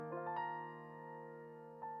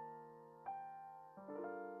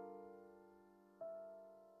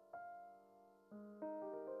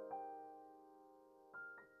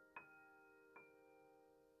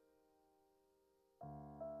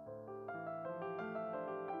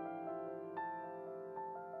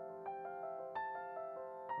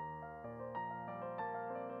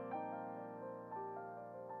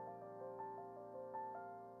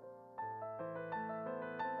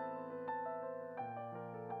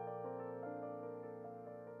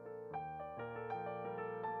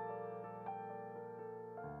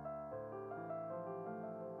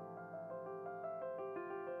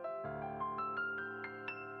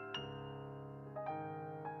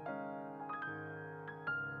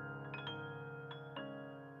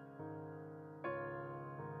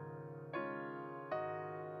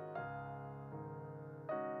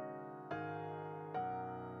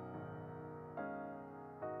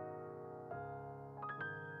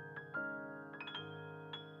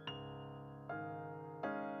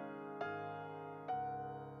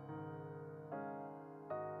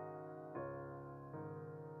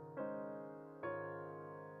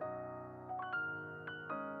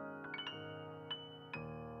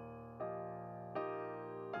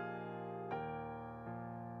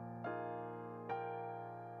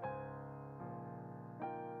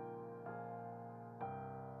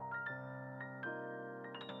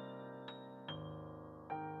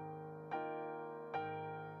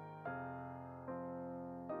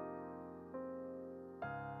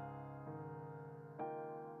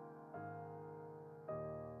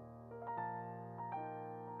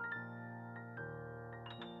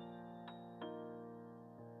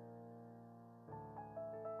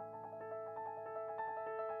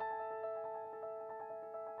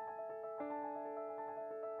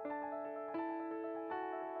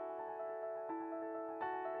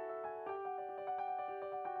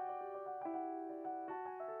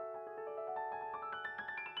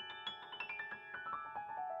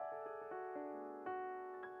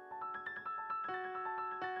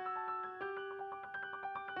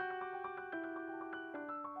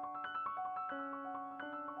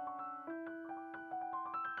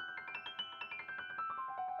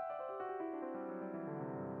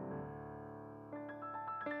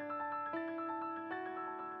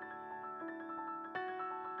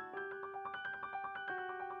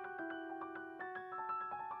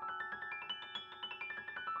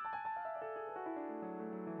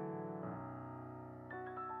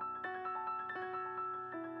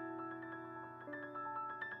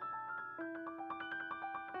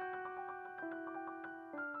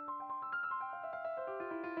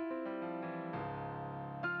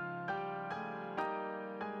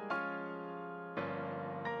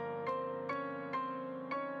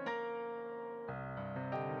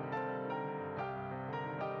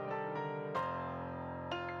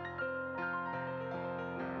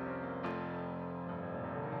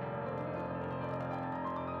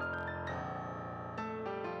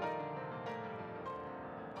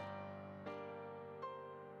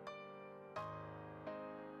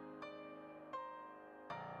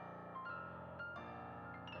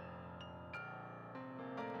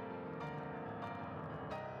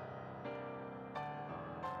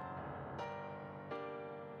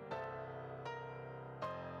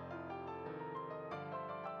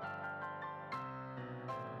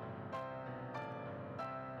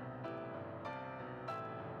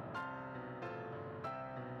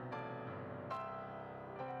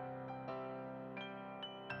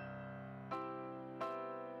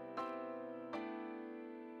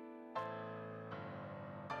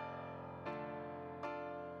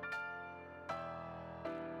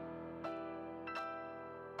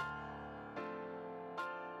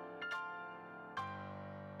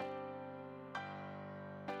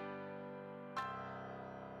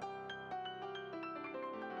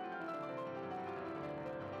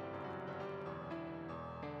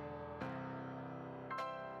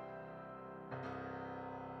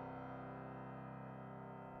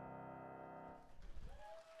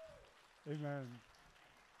Amen.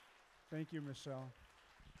 Thank you, Michelle.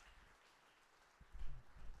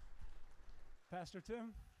 Pastor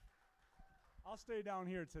Tim, I'll stay down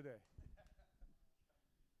here today.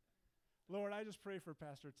 Lord, I just pray for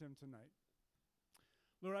Pastor Tim tonight.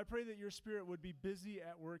 Lord, I pray that your spirit would be busy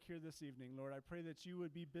at work here this evening. Lord, I pray that you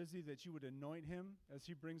would be busy, that you would anoint him as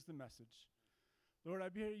he brings the message. Lord, I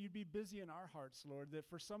pray you'd be busy in our hearts, Lord, that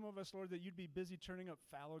for some of us, Lord, that you'd be busy turning up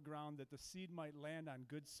fallow ground, that the seed might land on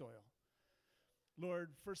good soil.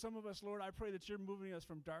 Lord, for some of us, Lord, I pray that you're moving us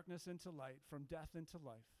from darkness into light, from death into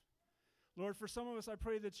life. Lord, for some of us, I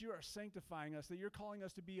pray that you are sanctifying us, that you're calling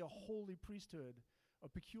us to be a holy priesthood, a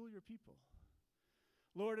peculiar people.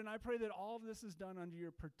 Lord, and I pray that all of this is done under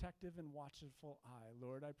your protective and watchful eye.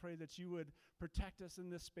 Lord, I pray that you would protect us in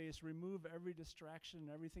this space, remove every distraction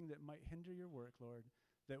and everything that might hinder your work, Lord,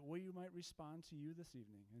 that we might respond to you this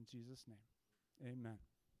evening. In Jesus' name, amen. Amen.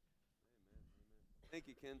 Thank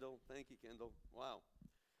you, Kendall. Thank you, Kendall. Wow.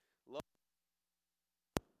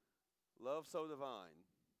 Love so divine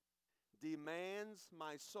demands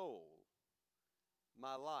my soul,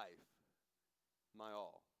 my life, my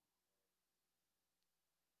all.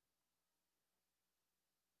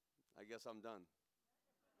 I guess I'm done.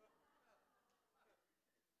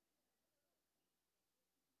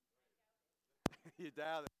 You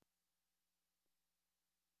doubt it.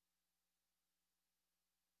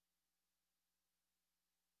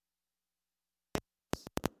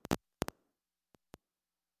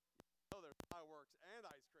 Oh, there's fireworks and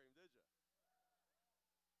ice cream, did you?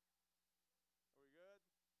 Are we good?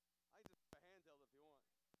 I can just have a handheld if you want.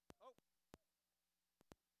 Oh, I'm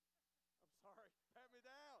sorry. Pat me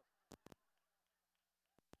down.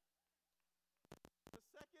 The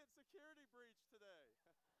second security breach today.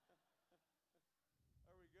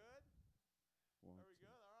 Are we good? Are we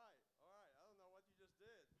good? All right. All right. I don't know what you just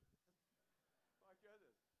did. My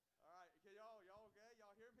goodness. All right. Can y'all okay?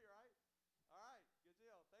 Y'all hear me, right? All right. Good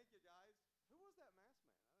deal. Thank you, guys. Who was that masked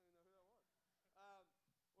man? I don't even know who that was.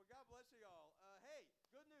 Well, God bless you all. Hey,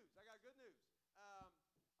 good news. I got good news. I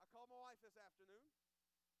called my wife this afternoon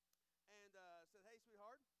and said, hey,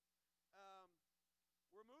 sweetheart,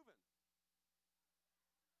 we're moving.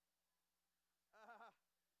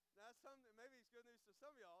 Now, maybe it's good news to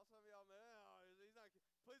some of y'all. Some of y'all, he's not.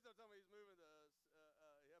 Please don't tell me he's moving to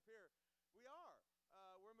up here. We are.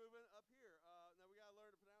 We're moving up here. Now we got to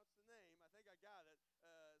learn to pronounce the name. I think I got it.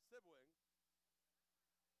 Sibwing.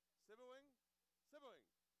 Sibwing. Sibwing.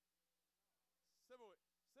 Sibwing.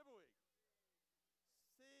 Sibwing.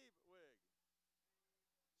 Seabwig.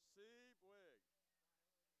 Seabwig.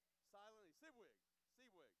 Silently. Sibwig.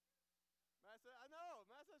 Seabwig. I know.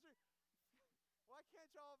 Why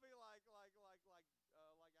can't y'all be like I don't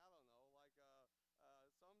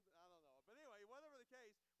know, I don't know. But anyway, whatever the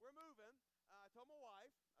case, we're moving. I told my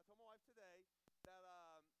wife today that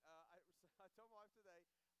I told my wife today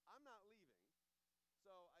I'm not leaving.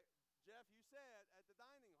 So Jeff, you said at the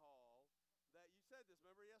dining hall that you said this.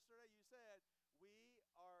 Remember yesterday? You said we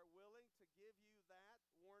are willing to give you that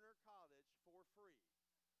Warner Cottage for free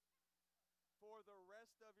for the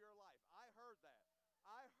rest of your life. I heard that.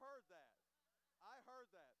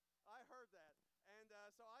 And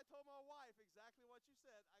so I told my wife exactly what you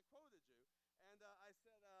said. I quoted you. And I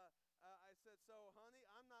said, so, honey,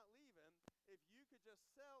 I'm not leaving. If you could just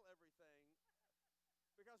sell everything,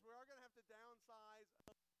 because we are going to have to downsize.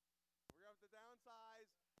 We're going to have to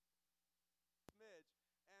downsize Midge.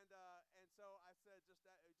 And so I said, just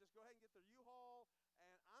go ahead and get the U-Haul,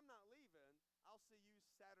 and I'm not leaving. I'll see you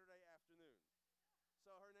Saturday afternoon.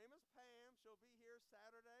 So her name is Pam. She'll be here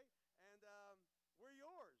Saturday, and we're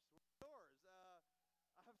yours.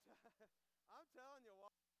 I'm telling you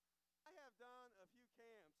what, I have done a few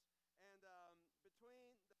camps, and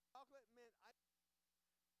between the chocolate mint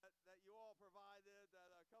that you all provided,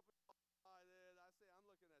 that a couple of y'all provided, I'm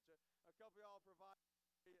looking at you, a couple of y'all provided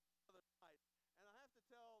the other night. And I have to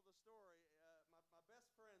tell the story. My best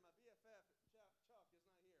friend, my BFF, Chuck, is not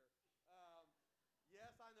here.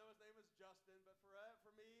 Yes, I know his name is Justin, but for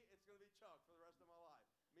me, it's going to be Chuck for the rest of my life.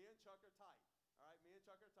 Me and Chuck are tight. All right, me and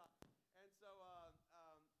Chuck are tight. And so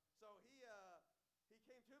he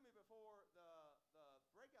came to me before the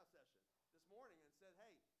breakout session this morning and said,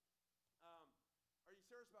 hey, are you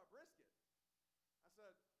serious about brisket? I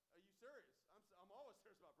said, are you serious? I'm always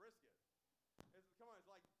serious about brisket. Come on,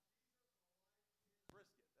 it's like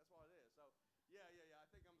brisket. That's what it is. So, yeah. I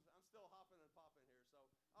think I'm still hopping and popping here. So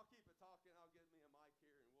I'll keep it talking. I'll get me a mic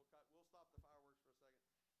here, and we'll stop the fireworks for a second.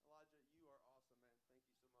 Elijah, you are awesome, man. Thank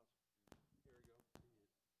you so much. Here we go.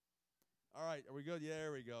 All right, are we good? Yeah,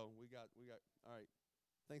 there we go. We got. All right.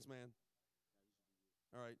 Thanks, man.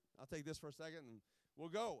 All right, I'll take this for a second, and We'll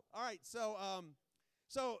go. All right. So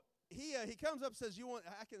he comes up and says,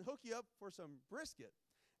 I can hook you up for some brisket.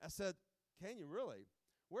 I said, can you really?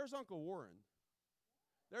 Where's Uncle Warren?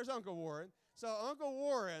 There's Uncle Warren. So Uncle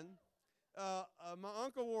Warren, my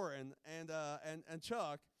Uncle Warren and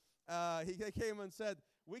Chuck, he came and said,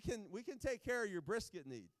 we can take care of your brisket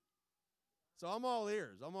need. So I'm all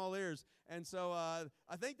ears. And so I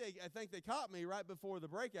think they caught me right before the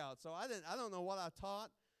breakout. So I don't know what I taught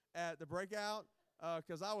at the breakout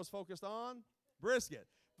because I was focused on brisket.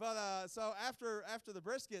 But so after the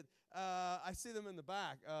brisket, I see them in the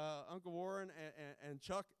back, Uncle Warren and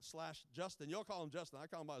Chuck / Justin. You'll call him Justin. I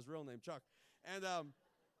call him by his real name, Chuck.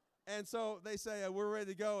 And so they say, we're ready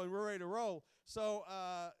to go and we're ready to roll. So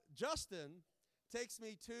Justin takes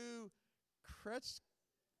me to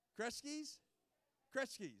Kretschke's.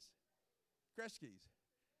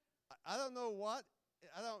 I don't know what.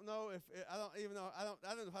 I don't know if I don't even know. I don't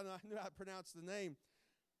know if I knew how to pronounce the name.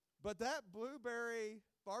 But that blueberry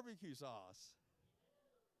barbecue sauce.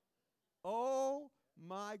 Oh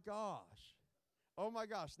my gosh.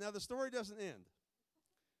 Now the story doesn't end.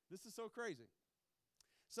 This is so crazy.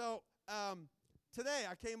 So today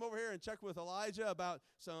I came over here and checked with Elijah about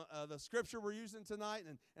the scripture we're using tonight,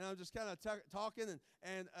 and I'm just kind of talking,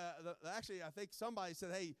 and actually I think somebody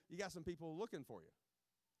said, hey, you got some people looking for you.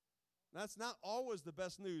 That's not always the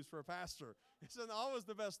best news for a pastor. It's not always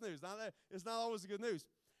the best news. It's not always the good news.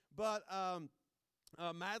 But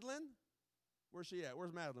Madeline, where's she at?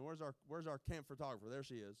 Where's Madeline? Where's our camp photographer? There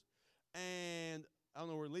she is. And I don't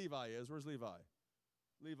know where Levi is. Where's Levi?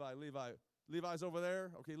 Levi's over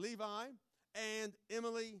there. Okay, Levi and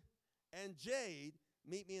Emily and Jade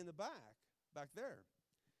meet me in the back there.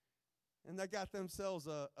 And they got themselves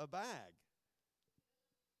a bag.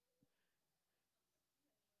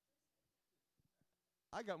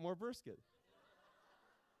 I got more brisket.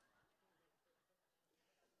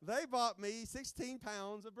 They bought me 16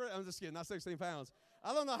 pounds of brisket. I'm just kidding, not 16 pounds.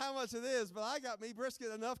 I don't know how much it is, but I got me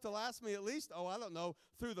brisket enough to last me at least, I don't know,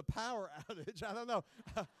 through the power outage. I don't know.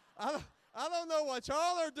 I don't know what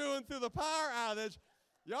y'all are doing through the power outage.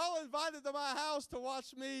 Y'all invited to my house to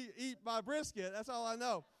watch me eat my brisket. That's all I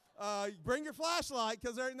know. Bring your flashlight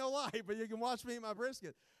because there ain't no light, but you can watch me eat my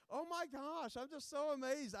brisket. Oh, my gosh, I'm just so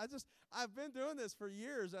amazed. I've been doing this for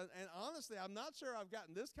years, and honestly, I'm not sure I've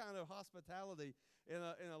gotten this kind of hospitality in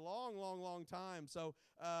a long, long, long time. So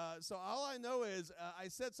all I know is I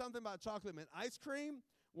said something about chocolate mint ice cream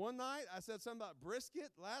one night. I said something about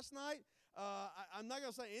brisket last night. I'm not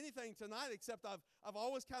going to say anything tonight except I've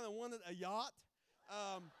always kind of wanted a yacht.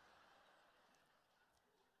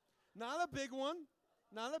 Not a big one,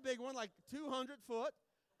 like 200 foot.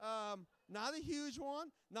 Not a huge one,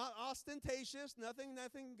 not ostentatious, nothing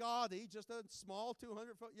gaudy, just a small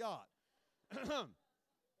 200-foot yacht.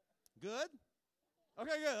 Good?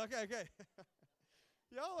 Okay, good. Okay.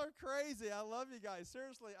 Y'all are crazy. I love you guys.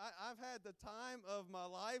 Seriously, I've had the time of my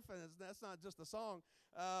life, and that's not just a song,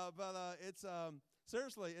 but it's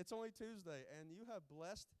seriously, it's only Tuesday, and you have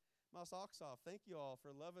blessed my socks off. Thank you all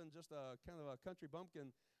for loving just a kind of a country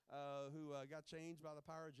bumpkin who got changed by the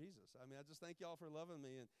power of Jesus. I mean, I just thank you all for loving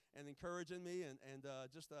me and encouraging me, and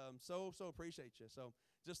just so appreciate you. So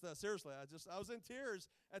just seriously, I was in tears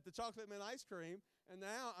at the chocolate mint ice cream, and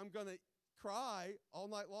now I'm going to cry all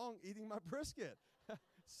night long eating my brisket.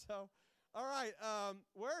 So, all right,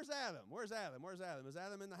 where's Adam? Is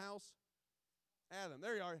Adam in the house? Adam,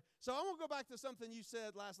 there you are. So I'm going to go back to something you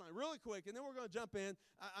said last night really quick, and then we're going to jump in.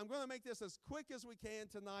 I'm going to make this as quick as we can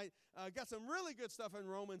tonight. Got some really good stuff in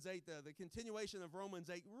Romans 8, the continuation of Romans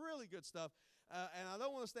 8, really good stuff. And I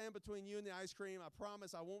don't want to stand between you and the ice cream. I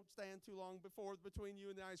promise I won't stand too long between you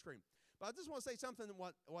and the ice cream. But I just want to say something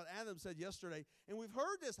what Adam said yesterday, and we've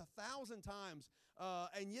heard this 1,000 times,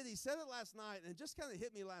 and yet he said it last night, and it just kind of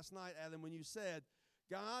hit me last night, Adam, when you said,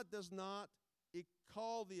 God does not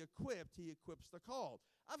call the equipped, he equips the called.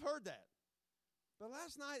 I've heard that. But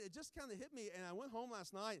last night, it just kind of hit me, and I went home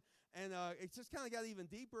last night, and it just kind of got even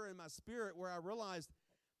deeper in my spirit where I realized,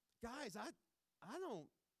 guys, I don't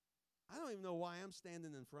even know why I'm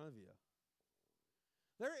standing in front of you.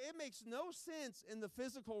 It makes no sense in the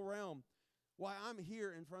physical realm why I'm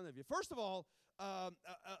here in front of you. First of all,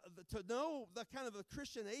 to know the kind of a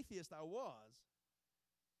Christian atheist I was,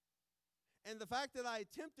 and the fact that I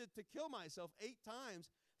attempted to kill myself 8 times,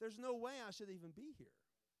 there's no way I should even be here.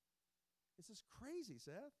 This is crazy,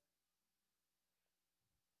 Seth.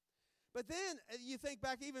 But then you think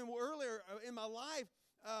back even earlier in my life,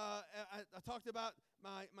 I talked about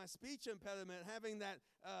my speech impediment, having that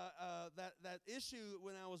issue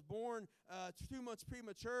when I was born 2 months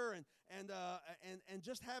premature, and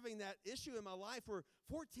just having that issue in my life for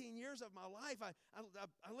 14 years of my life.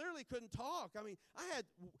 I literally couldn't talk. I mean,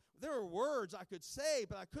 there were words I could say,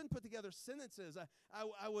 but I couldn't put together sentences.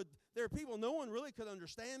 There were people, no one really could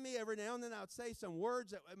understand me. Every now and then I would say some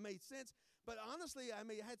words that made sense. But honestly, I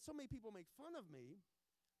had so many people make fun of me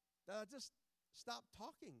that I just stopped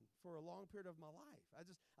talking for a long period of my life.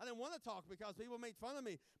 I didn't want to talk because people made fun of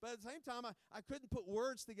me. But at the same time, I couldn't put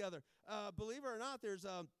words together. Believe it or not,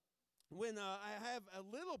 when I have a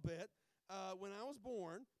little bit, when I was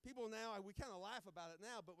born, people now, we kind of laugh about it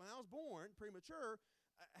now, but when I was born, premature,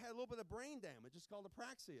 I had a little bit of brain damage. It's called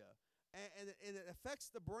apraxia. And it affects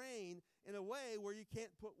the brain in a way where you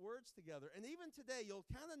can't put words together. And even today, you'll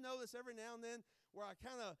kind of notice every now and then where I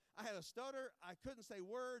had a stutter. I couldn't say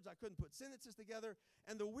words. I couldn't put sentences together.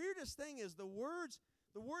 And the weirdest thing is the words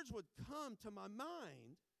would come to my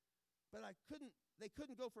mind, but they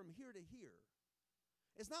couldn't go from here to here.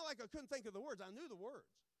 It's not like I couldn't think of the words. I knew the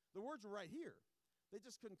words. The words were right here. They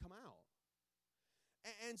just couldn't come out.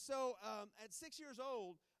 And so at 6 years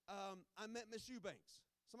old, I met Miss Eubanks.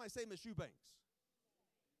 Somebody say Miss Eubanks.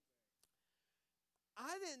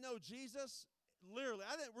 I didn't know Jesus, literally.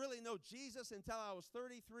 I didn't really know Jesus until I was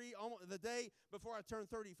 33, almost the day before I turned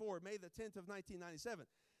 34, May the 10th of 1997.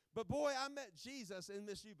 But boy, I met Jesus in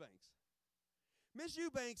Miss Eubanks. Miss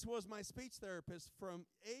Eubanks was my speech therapist from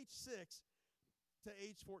age 6 to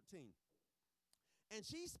age 14. And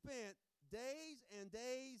she spent days and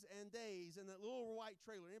days and days in that little white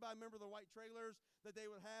trailer. Anybody remember the white trailers that they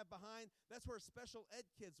would have behind? That's where special ed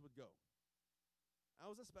kids would go. I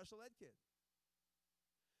was a special ed kid.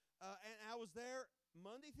 And I was there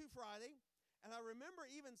Monday through Friday. And I remember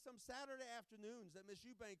even some Saturday afternoons that Miss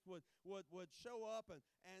Eubanks would show up, and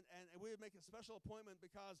we would make a special appointment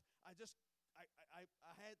because I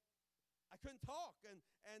couldn't talk,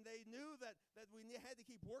 and they knew that we had to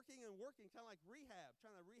keep working and working, kind of like rehab,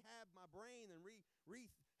 trying to rehab my brain and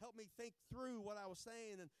help me think through what I was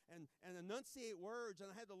saying and enunciate words,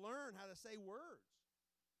 and I had to learn how to say words.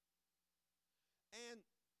 And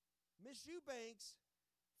Miss Eubanks,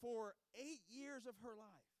 for 8 years of her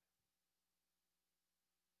life,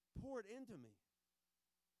 poured into me.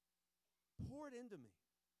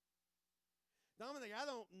 Dominic, I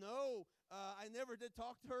don't know. I never did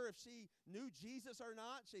talk to her if she knew Jesus or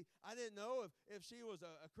not. I didn't know if she was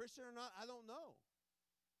a Christian or not. I don't know.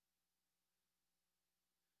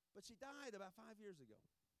 But she died about 5 years ago.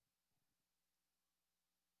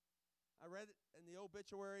 I read it in the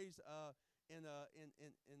obituaries in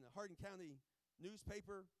the Hardin County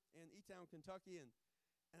newspaper in E-Town, Kentucky, and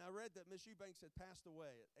I read that Miss Eubanks had passed away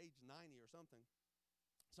at age 90 or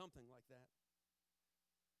something like that.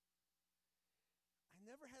 I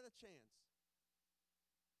never had a chance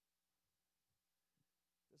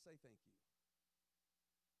to say thank you.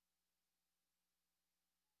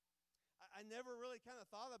 I never really kind of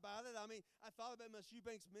thought about it. I mean, I thought about Miss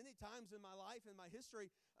Eubanks many times in my life, in my history,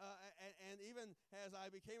 and even as I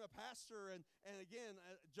became a pastor. And again,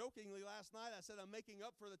 jokingly last night, I said I'm making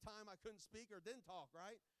up for the time I couldn't speak or didn't talk,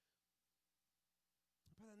 right?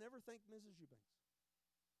 But I never thanked Mrs. Eubanks.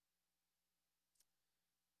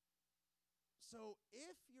 So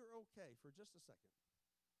if you're okay for just a second,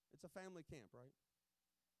 it's a family camp, right?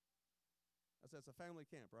 I said it's a family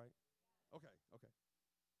camp, right? Okay. A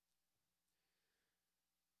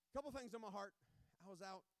couple things on my heart. I was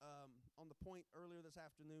out on the point earlier this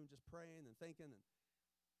afternoon just praying and thinking.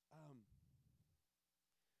 And,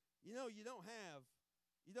 you know if you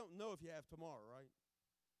have tomorrow, right?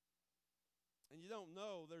 And you don't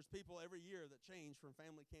know there's people every year that change from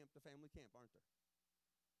family camp to family camp, aren't there?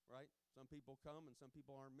 Right? Some people come and some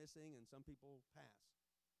people are missing and some people pass.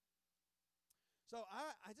 So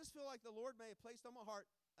I just feel like the Lord may have placed on my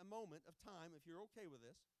heart a moment of time, if you're okay with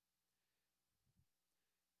this.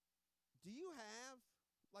 Do you have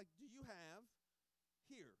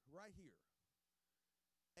here, right here,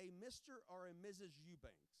 a Mr. or a Mrs.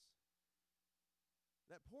 Eubanks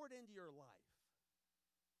that poured into your life,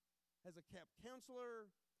 has a camp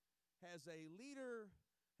counselor, has a leader,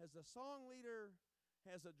 has a song leader,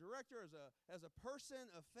 has a director, as a person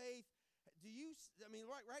of faith? Do you,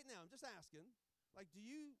 right now, I'm just asking, do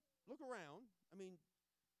you look around? I mean,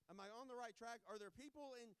 am I on the right track? Are there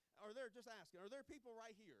people just asking, are there people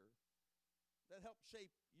right here that help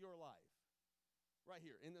shape your life? Right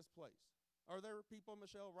here, in this place. Are there people,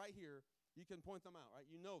 Michelle, right here, you can point them out, right?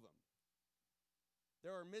 You know them.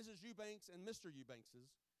 There are Mrs. Eubanks and Mr.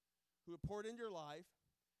 Eubankses who have poured into your life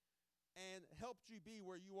and helped you be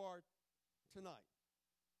where you are tonight.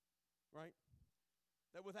 right?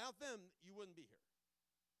 That without them, you wouldn't be here,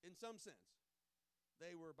 in some sense.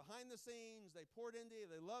 They were behind the scenes. They poured into you.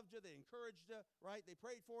 They loved you. They encouraged you, right? They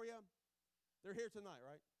prayed for you. They're here tonight,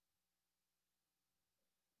 right?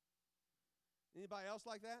 Anybody else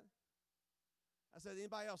like that? I said,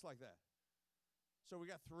 anybody else like that? So we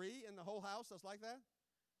got 3 in the whole house that's like that?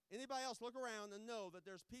 Anybody else look around and know that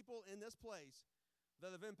there's people in this place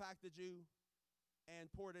that have impacted you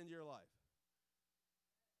and poured into your life?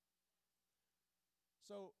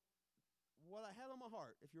 So what I had on my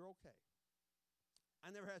heart, if you're okay,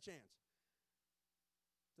 I never had a chance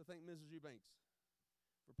to thank Mrs. Eubanks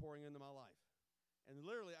for pouring into my life. And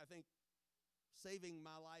literally, I think, saving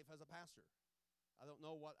my life as a pastor. I don't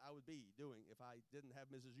know what I would be doing if I didn't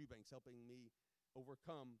have Mrs. Eubanks helping me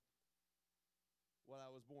overcome what I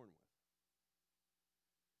was born with.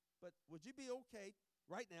 But would you be okay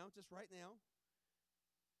right now, just right now,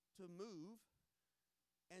 to move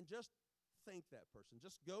and just thank that person?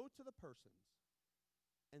 Just go to the persons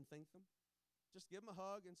and thank them. Just give them a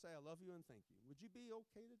hug and say, I love you and thank you. Would you be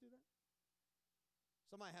okay to do that?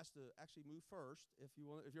 Somebody has to actually move first if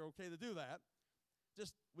you're okay to do that.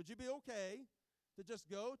 Just, would you be okay to just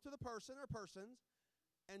go to the person or persons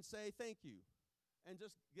and say thank you? And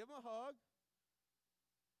just give them a hug.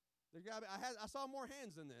 I saw more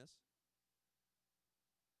hands than this.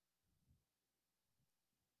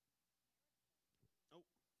 Oh. I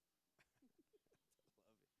love you. Just in case.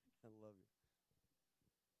 Thank you, man.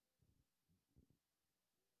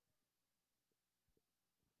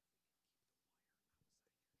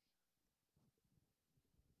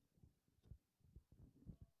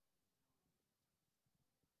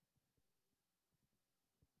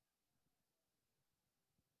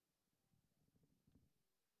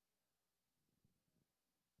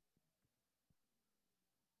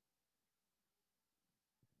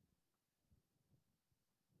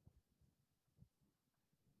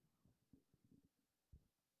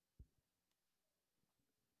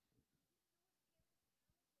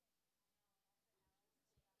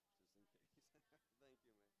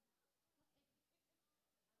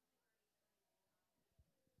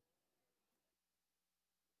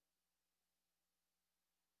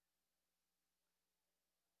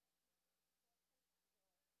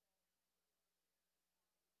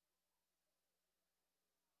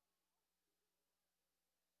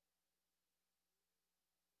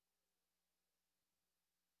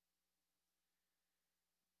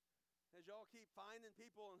 As y'all keep finding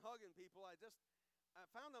people and hugging people, I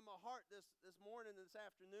found on my heart this morning and this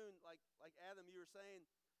afternoon, like Adam, you were saying,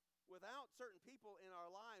 without certain people in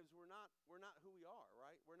our lives, we're not who we are,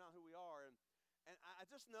 right? We're not who we are. And I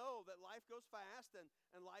just know that life goes fast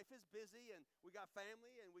and life is busy, and we got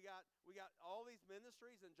family and we got all these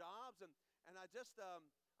ministries and jobs, and I just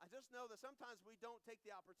know that sometimes we don't take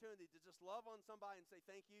the opportunity to just love on somebody and say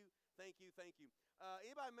thank you, thank you, thank you.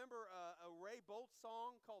 Anybody remember a Ray Boltz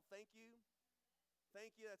song called Thank You?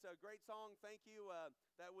 Thank you. That's a great song. Thank you.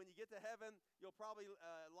 That when you get to heaven, you'll probably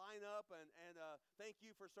line up and thank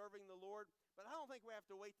you for serving the Lord. But I don't think we have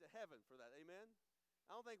to wait to heaven for that. Amen?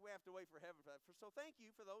 I don't think we have to wait for heaven for that. So thank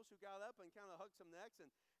you for those who got up and kind of hugged some necks.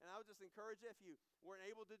 And I would just encourage you, if you weren't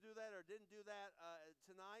able to do that or didn't do that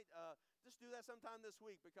tonight, just do that sometime this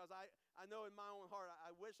week, because I know in my own heart,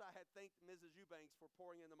 I wish I had thanked Mrs. Eubanks for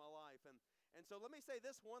pouring into my life. And so let me say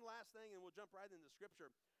this one last thing, and we'll jump right into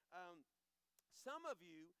Scripture. Some of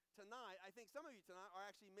you tonight, I think some of you tonight are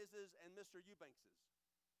actually Mrs. and Mr. Eubankses.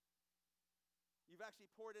 You've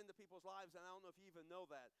actually poured into people's lives, and I don't know if you even know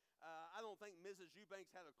that. I don't think Mrs.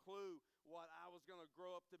 Eubanks had a clue what I was going to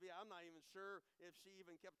grow up to be. I'm not even sure if she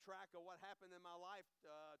even kept track of what happened in my life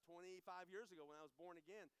 25 years ago when I was born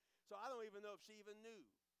again. So I don't even know if she even knew.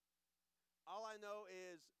 All I know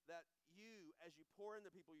is that you, as you pour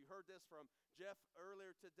into people, you heard this from Jeff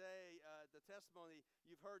earlier today, the testimony,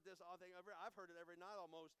 you've heard this, I've heard it every night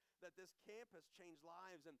almost, that this camp has changed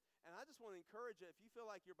lives. And I just want to encourage you, if you feel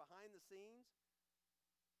like you're behind the scenes,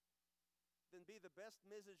 then be the best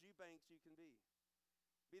Mrs. Eubanks you can be.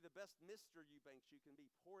 Be the best Mr. Eubanks you can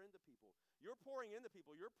be. Pour into people. You're pouring into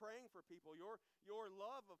people. You're praying for people. Your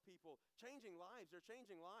love of people, changing lives. They're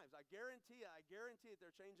changing lives. I guarantee it.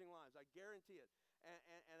 They're changing lives. I guarantee it.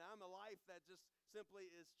 And I'm a life that just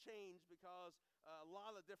simply is changed because a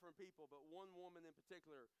lot of different people, but one woman in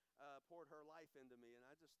particular poured her life into me, and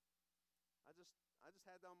I just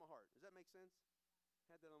had that on my heart. Does that make sense?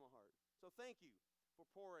 Had that on my heart. So thank you for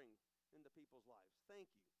pouring into people's lives.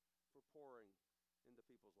 Thank you for pouring into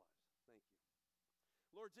people's lives. Thank you.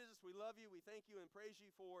 Lord Jesus, we love you. We thank you and praise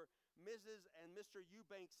you for Mrs. and Mr.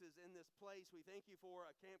 Eubankses in this place. We thank you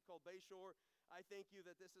for a camp called Bayshore. I thank you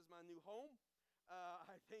that this is my new home.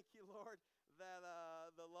 I thank you, Lord, that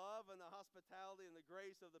the love and the hospitality and the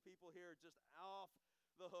grace of the people here are just off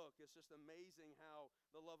the hook. It's just amazing how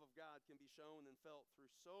the love of God can be shown and felt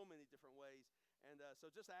through so many different ways. And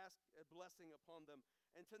so just ask a blessing upon them.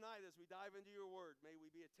 And tonight, as we dive into your word, may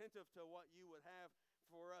we be attentive to what you would have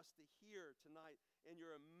for us to hear tonight in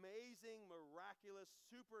your amazing, miraculous,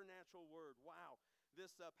 supernatural word. Wow.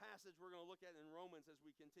 This passage we're going to look at in Romans as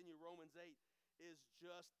we continue Romans 8 is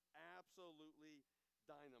just absolutely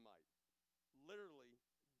dynamite. Literally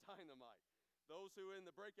dynamite. Those who in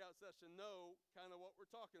the breakout session know kind of what we're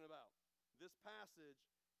talking about. This passage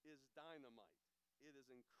is dynamite. It is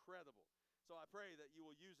incredible. So I pray that you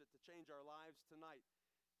will use it to change our lives tonight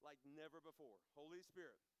like never before. Holy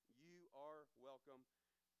Spirit, you are welcome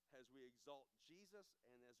as we exalt Jesus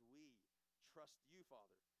and as we trust you,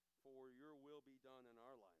 Father, for your will be done in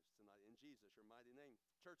our lives tonight. In Jesus, your mighty name.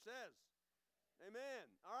 Church says,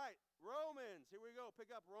 amen. All right, Romans. Here we go.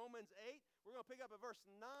 Pick up Romans 8. We're going to pick up at verse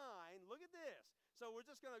 9. Look at this. So we're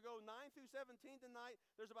just going to go 9 through 17 tonight.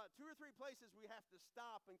 There's about 2 or 3 places we have to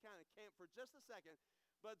stop and kind of camp for just a second.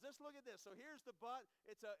 But just look at this. So here's the but.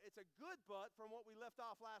 It's a good but from what we left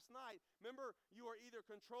off last night. Remember, you are either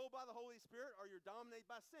controlled by the Holy Spirit or you're dominated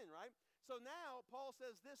by sin, right? So now Paul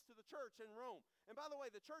says this to the church in Rome. And by the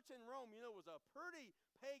way, the church in Rome, was a pretty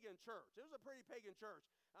pagan church. It was a pretty pagan church.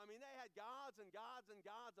 I mean, they had gods and gods and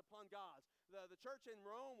gods upon gods. The church in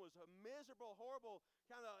Rome was a miserable, horrible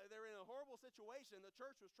they're in a horrible situation. The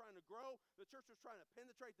church was trying to grow. The church was trying to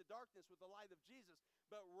penetrate the darkness with the light of Jesus.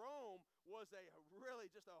 But Rome was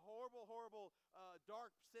really just a horrible, horrible,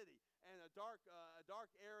 dark city and a dark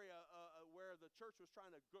area where the church was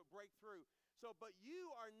trying to break through. So, but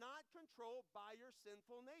you are not controlled by your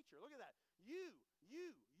sinful nature. Look at that. You.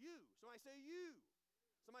 Somebody say you.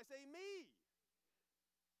 Somebody say me.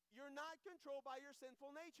 You're not controlled by your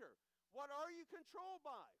sinful nature. What are you controlled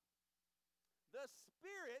by? The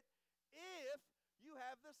Spirit, if you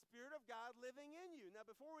have the Spirit of God living in you. Now,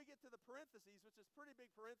 before we get to the parentheses, which is pretty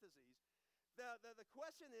big parentheses, the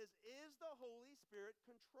question is the Holy Spirit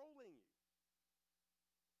controlling you?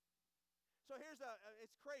 So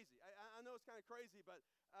it's crazy. I know it's kind of crazy, but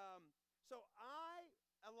so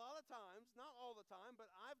a lot of times, not all the time,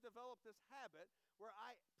 but I've developed this habit where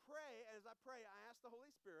I pray, and as I pray, I ask the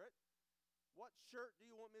Holy Spirit, what shirt do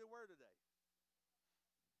you want me to wear today?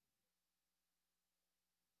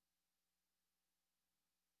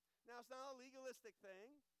 Now, it's not a legalistic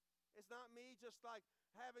thing. It's not me just like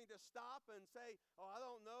having to stop and say, oh, I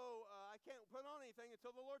don't know, I can't put on anything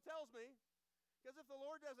until the Lord tells me. Because if the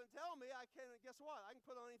Lord doesn't tell me, guess what? I can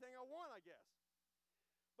put on anything I want, I guess.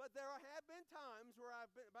 But there have been times where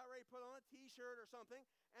I've been about ready to put on a T-shirt or something,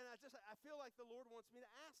 and I feel like the Lord wants me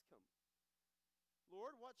to ask him,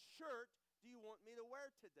 Lord, what shirt do you want me to wear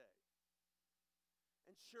today?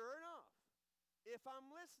 And sure enough, if I'm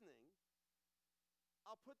listening,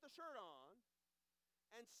 I'll put the shirt on,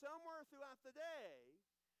 and somewhere throughout the day,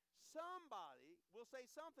 somebody will say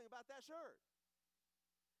something about that shirt.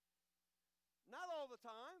 Not all the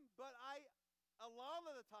time, but I, a lot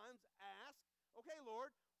of the times, ask, okay,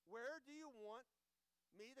 Lord, where do you want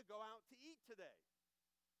me to go out to eat today?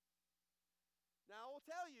 Now, I will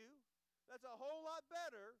tell you, that's a whole lot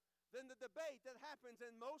better than the debate that happens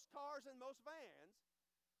in most cars and most vans.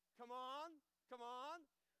 Come on.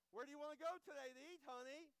 Where do you want to go today to eat,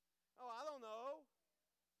 honey? Oh, I don't know.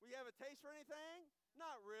 We have a taste for anything?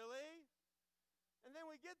 Not really. And then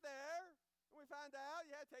we get there, and we find out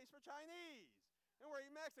you had a taste for Chinese, and we're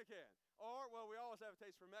eating Mexican. Or, well, we always have a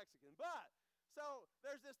taste for Mexican. But, so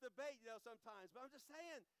there's this debate, sometimes. But I'm just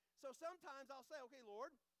saying, so sometimes I'll say, okay,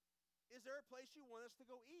 Lord, is there a place you want us to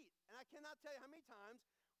go eat? And I cannot tell you how many times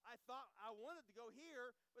I thought I wanted to go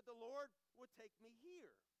here, but the Lord would take me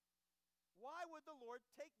here. Why would the Lord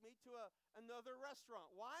take me to another restaurant?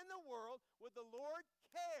 Why in the world would the Lord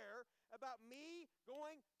care about me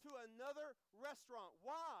going to another restaurant?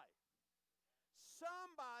 Why?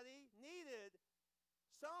 Somebody needed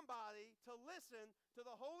somebody to listen to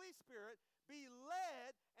the Holy Spirit, be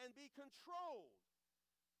led, and be controlled.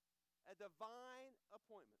 A divine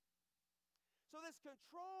appointment. So this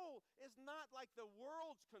control is not like the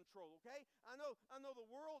world's control, okay? I know the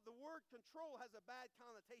word control has a bad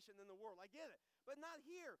connotation in the world. I get it. But not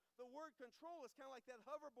here. The word control is kind of like that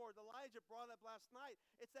hoverboard Elijah brought up last night.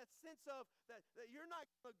 It's that sense of that you're not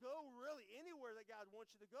going to go really anywhere that God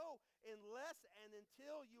wants you to go unless and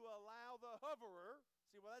until you allow the hoverer,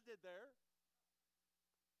 see what I did there?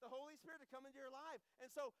 The Holy Spirit to come into your life. And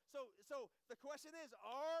so the question is,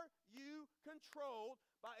 are you controlled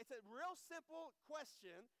by, it's a real simple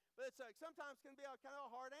question, but it's sometimes can be a kind of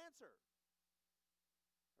a hard answer.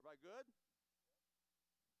 Everybody good?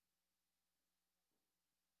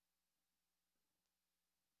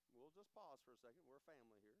 just pause for a second. We're a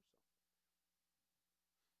family here, so.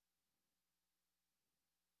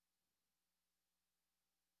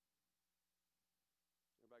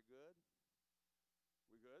 Everybody good?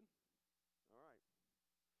 We good? All right.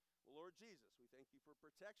 Well, Lord Jesus, we thank you for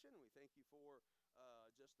protection. We thank you for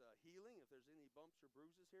just healing if there's any bumps or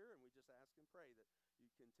bruises here. And we just ask and pray that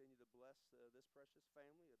you continue to bless this precious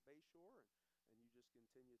family at Bayshore. And you just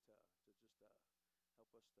continue to just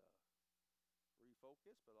help us to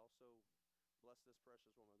refocus, but also bless this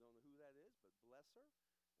precious woman. I don't know who that is, but bless her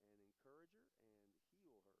and encourage her and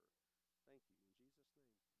heal her. Thank you. In Jesus' name.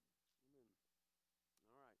 Amen.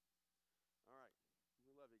 All right. All right.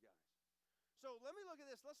 We love you guys. So let me look at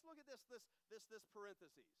this. Let's look at this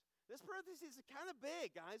parentheses. This parentheses is kind of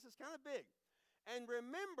big, guys. It's kind of big. And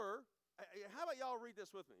remember, how about y'all read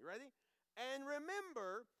this with me? Ready? And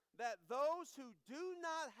remember that those who do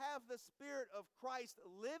not have the Spirit of Christ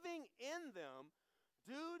living in them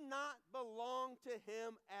do not belong to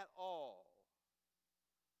him at all.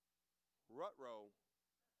 Rut-row.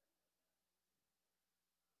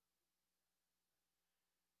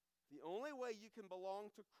 The only way you can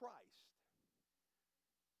belong to Christ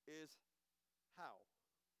is how?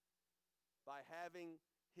 By having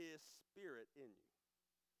his Spirit in you.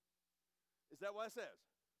 Is that what it says?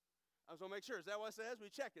 I was going to make sure. Is that what it says? We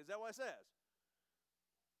check it. Is that what it says?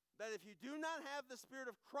 That if you do not have the Spirit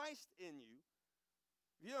of Christ in you,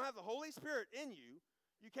 if you don't have the Holy Spirit in you,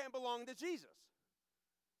 you can't belong to Jesus.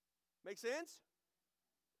 Make sense?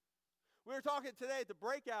 We were talking today at the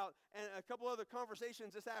breakout and a couple other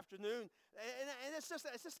conversations this afternoon, and it's just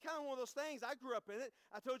kind of one of those things. I grew up in it.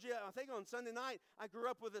 I told you, I think on Sunday night, I grew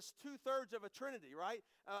up with this 2/3 of a Trinity, right?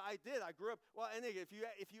 I did. I grew up, well, and if you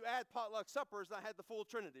add potluck suppers, I had the full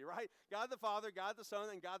Trinity, right? God the Father, God the Son,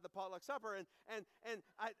 and God the potluck supper, and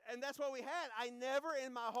that's what we had. I never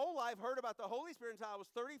in my whole life heard about the Holy Spirit until I was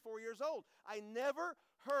 34 years old. I never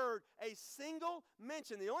heard a single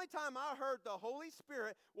mention. The only time I heard the Holy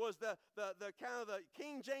Spirit was the kind of the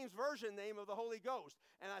King James Version name of the Holy Ghost.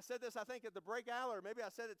 And I said this, I think, at the breakout, or maybe I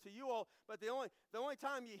said it to you all, but the only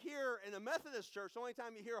time you hear in a Methodist church, the only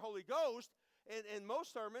time you hear Holy Ghost in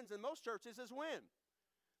most sermons, in most churches, is when?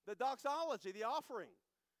 The doxology, the offering.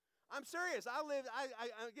 I'm serious. I'm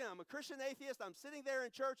a Christian atheist. I'm sitting there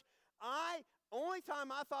in church. Only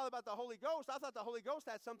time I thought about the Holy Ghost, I thought the Holy Ghost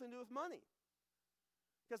had something to do with money.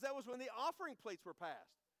 Because that was when the offering plates were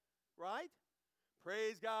passed, right?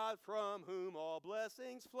 Praise God from whom all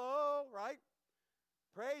blessings flow, right?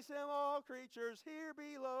 Praise him, all creatures here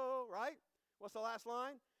below, right? What's the last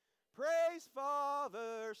line? Praise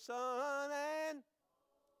Father, Son, and...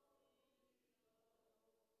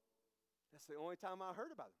 That's the only time I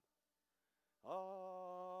heard about him.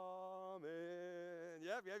 Amen.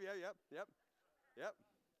 Yep.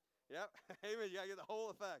 Amen. You got to get the whole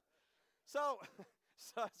effect. So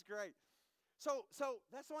that's great. So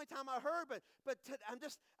that's the only time I heard, but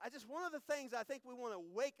one of the things I think we want to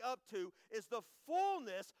wake up to is the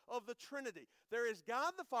fullness of the Trinity. There is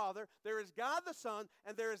God the Father, there is God the Son,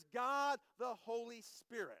 and there is God the Holy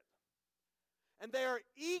Spirit. And they are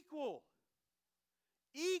equal.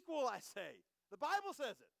 Equal, I say. The Bible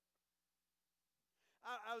says it.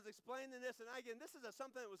 I was explaining this, and again, this is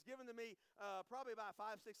something that was given to me probably about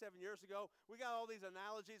 5, 6, 7 years ago. We got all these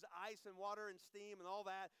analogies, ice and water and steam and all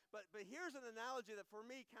that. But here's an analogy that for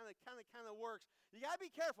me kind of works. You got to be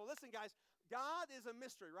careful. Listen, guys, God is a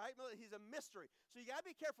mystery, right? He's a mystery. So you got to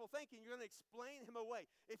be careful thinking you're going to explain him away.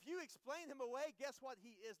 If you explain him away, guess what?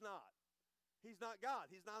 He is not. He's not God.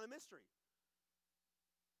 He's not a mystery.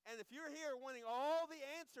 And if you're here wanting all the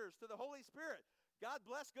answers to the Holy Spirit, God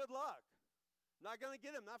bless, good luck. Not going to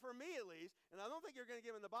get him, not for me at least, and I don't think you're going to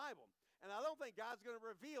get him in the Bible. And I don't think God's going to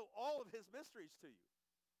reveal all of his mysteries to you.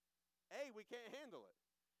 A, we can't handle it.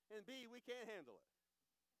 And B, we can't handle it.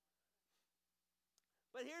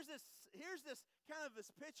 But here's this kind of this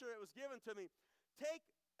picture that was given to me. Take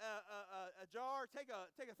a jar, take a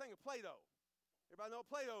thing of Play-Doh. Everybody know what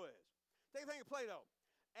Play-Doh is? Take a thing of Play-Doh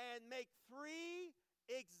and make 3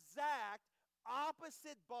 exact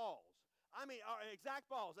opposite balls. I mean, exact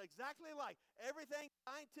balls, exactly like. Everything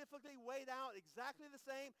scientifically weighed out, exactly the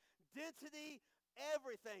same. Density,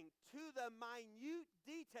 everything, to the minute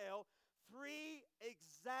detail. 3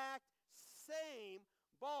 exact same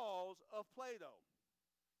balls of Play-Doh.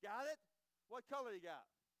 Got it? What color you got?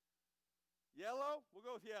 Yellow? We'll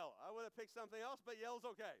go with yellow. I would have picked something else, but yellow's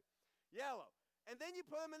okay. Yellow. And then you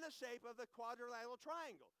put them in the shape of the quadrilateral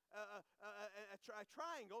triangle. A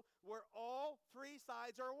triangle where all 3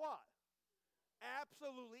 sides are what?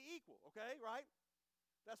 Absolutely equal, okay, right?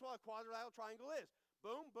 That's what a quadrilateral triangle is.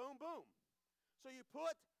 Boom, boom, boom. So you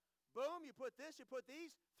put Boom, you put this, you put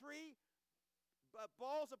these 3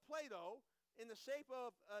 balls of Play-Doh in the shape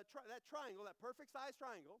of that triangle, that perfect size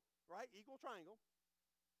triangle, right? Equal triangle.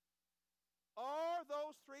 Are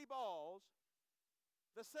those 3 balls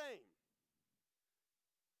the same?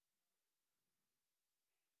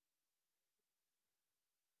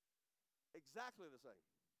 Exactly the same.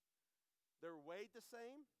 They're weighed the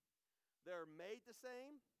same. They're made the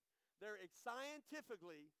same. They're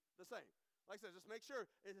scientifically the same. Like I said, just make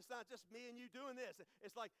sure it's not just me and you doing this.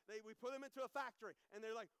 It's like we put them into a factory, and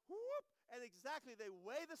they're like, whoop, and exactly, they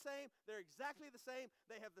weigh the same. They're exactly the same.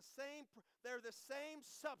 They have the same, they're the same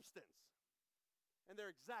substance, and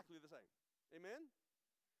they're exactly the same. Amen?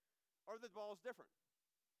 Are the balls different?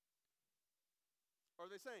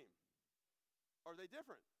 Are they same? Are they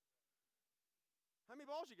different? How many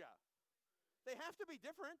balls you got? They have to be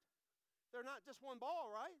different. They're not just one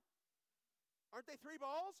ball, right? Aren't they 3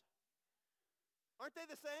 balls? Aren't they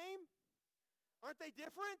the same? Aren't they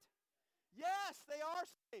different? Yes, they are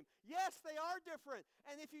same. Yes, they are different.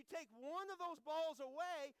 And if you take one of those balls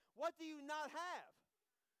away, what do you not have?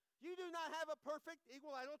 You do not have a perfect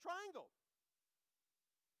equilateral triangle.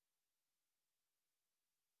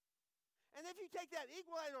 And if you take that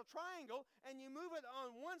equilateral triangle and you move it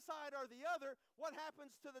on one side or the other, what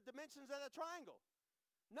happens to the dimensions of the triangle?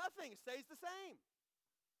 Nothing. It stays the same.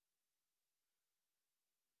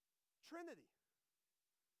 Trinity.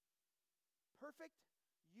 Perfect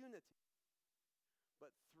unity.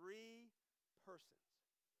 But 3 persons.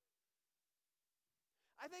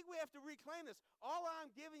 I think we have to reclaim this. All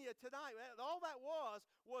I'm giving you tonight, all that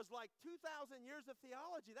was like 2,000 years of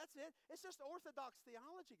theology. That's it. It's just orthodox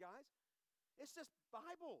theology, guys. It's just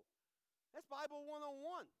Bible. That's Bible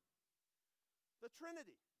 101. The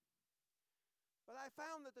Trinity. But I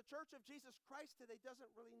found that the Church of Jesus Christ today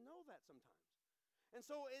doesn't really know that sometimes. And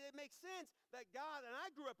so it makes sense that God, and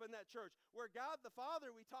I grew up in that church, where God the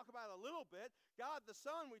Father we talk about a little bit, God the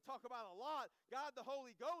Son we talk about a lot, God the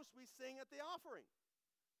Holy Ghost we sing at the offering.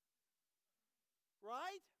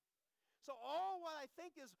 Right? So all what I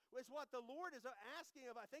think is what the Lord is asking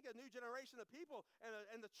of, I think, a new generation of people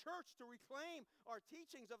and the church to reclaim our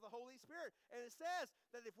teachings of the Holy Spirit. And it says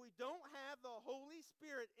that if we don't have the Holy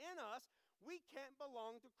Spirit in us, we can't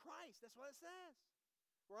belong to Christ. That's what it says.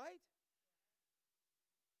 Right?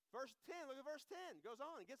 Verse 10, look at verse 10. It goes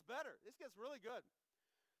on. It gets better. This gets really good.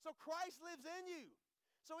 So Christ lives in you.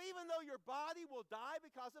 So even though your body will die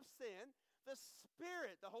because of sin, the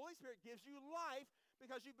Spirit, the Holy Spirit, gives you life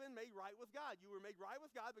because you've been made right with God. You were made right with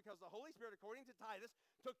God because the Holy Spirit, according to Titus,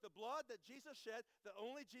 took the blood that Jesus shed, that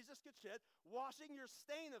only Jesus could shed, washing your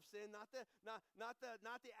stain of sin, not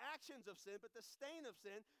the actions of sin, but the stain of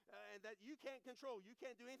sin that you can't control. You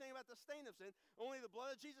can't do anything about the stain of sin. Only the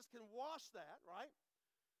blood of Jesus can wash that, right?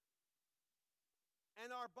 And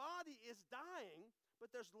our body is dying, but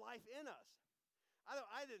there's life in us.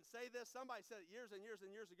 I didn't say this. Somebody said it years and years and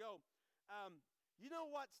years ago. You know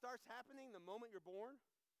what starts happening the moment you're born?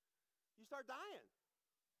 You start dying.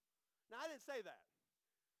 Now, I didn't say that.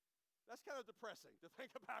 That's kind of depressing to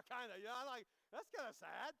think about, kind of. You know, I'm like, that's kind of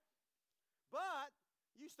sad. But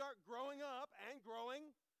you start growing up and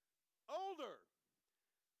growing older.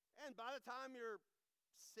 And by the time you're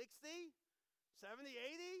 60, 70,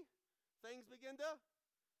 80, things begin to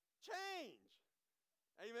change.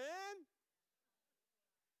 Amen?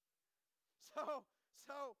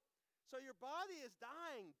 So your body is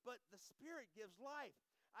dying, but the Spirit gives life.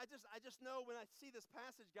 I just know when I see this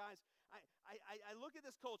passage, guys, I look at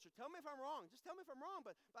this culture. Tell me if I'm wrong. Just tell me if I'm wrong.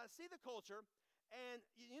 But I see the culture, and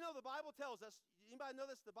you know the Bible tells us, anybody know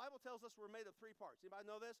this? The Bible tells us we're made of 3 parts. Anybody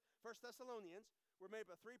know this? 1 Thessalonians, we're made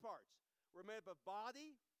up of 3 parts. We're made up of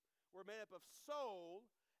body, we're made up of soul,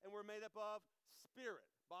 and we're made up of spirit.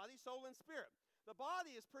 Body, soul, and spirit. The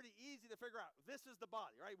body is pretty easy to figure out. This is the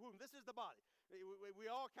body, right? Boom, this is the body. We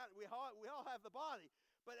all have the body.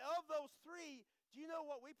 But of those 3, do you know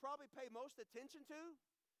what we probably pay most attention to?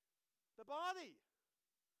 The body.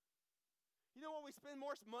 You know what we spend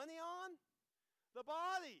most money on? The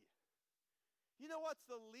body. You know what's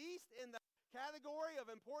the least in the category of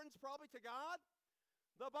importance probably to God?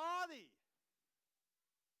 The body.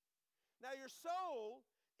 Now your soul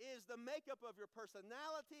is the makeup of your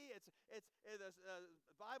personality.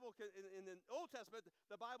 The Bible in the Old Testament,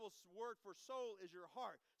 the Bible's word for soul is your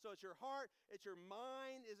heart. So it's your heart, it's your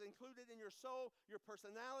mind is included in your soul, your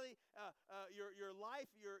personality, your life,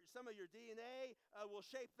 some of your DNA will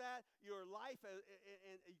shape that. Your life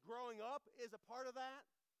and growing up is a part of that.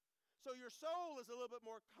 So your soul is a little bit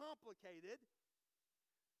more complicated.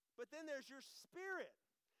 But then there's your spirit.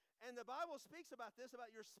 And the Bible speaks about this, about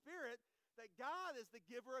your spirit, that God is the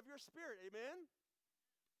giver of your spirit. Amen?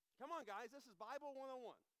 Come on, guys. This is Bible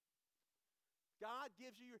 101. God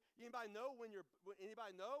gives you your, anybody know when you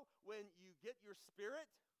get your spirit?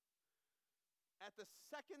 At the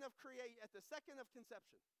second of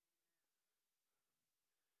conception.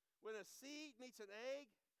 When a seed meets an egg,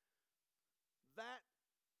 that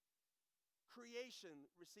creation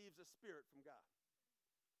receives a spirit from God.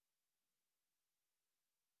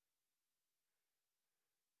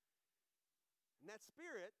 And that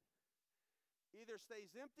spirit either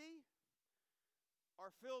stays empty or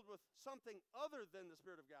filled with something other than the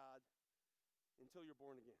Spirit of God until you're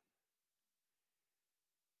born again.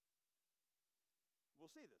 We'll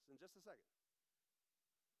see this in just a second.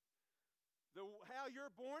 How you're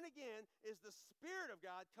born again is the Spirit of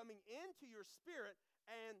God coming into your spirit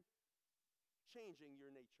and changing your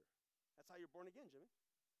nature. That's how you're born again, Jimmy.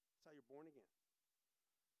 That's how you're born again.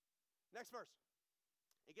 Next verse.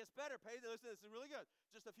 It gets better. Pay attention. This is really good.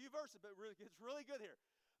 Just a few verses, but it gets really good here.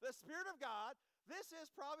 The Spirit of God, this is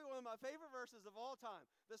probably one of my favorite verses of all time.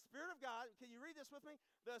 The Spirit of God, can you read this with me?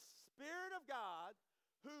 The Spirit of God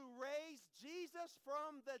who raised Jesus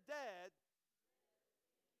from the dead,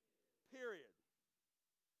 period.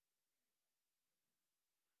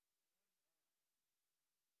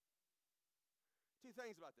 Two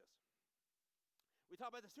things about this. We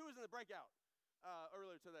talked about this. Who was in the breakout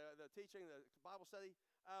earlier to the teaching, the Bible study?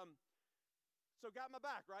 So got my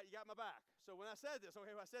back, right? You got my back. So when I said this,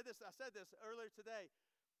 I said this earlier today.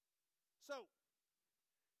 So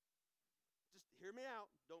just hear me out.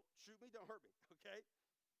 Don't shoot me. Don't hurt me, okay?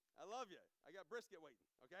 I love you. I got brisket waiting,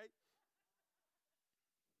 okay?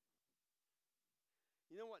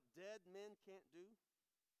 You know what dead men can't do?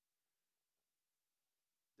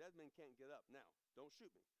 Dead men can't get up. Now, don't shoot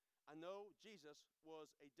me. I know Jesus was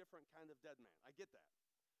a different kind of dead man. I get that.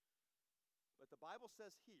 But the Bible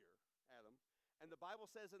says here, Adam, and the Bible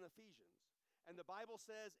says in Ephesians, and the Bible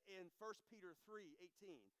says in 1 Peter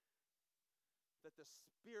 3:18, that the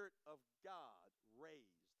Spirit of God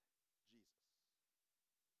raised Jesus.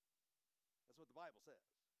 That's what the Bible says.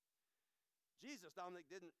 Jesus, Dominic,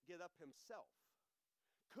 didn't get up himself.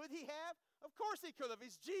 Could he have? Of course he could have.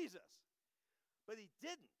 He's Jesus. But he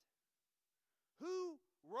didn't. Who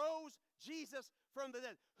rose Jesus from the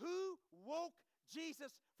dead? Who woke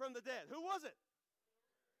Jesus from the dead? Who was it?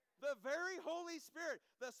 The very Holy Spirit.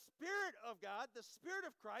 The Spirit of God, the Spirit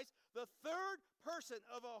of Christ, the third person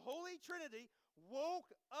of a Holy Trinity,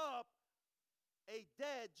 woke up a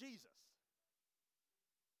dead Jesus.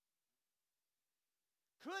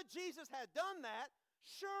 Could Jesus have done that?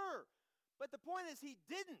 Sure. But the point is he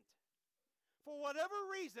didn't. For whatever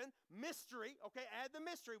reason, mystery, okay, add the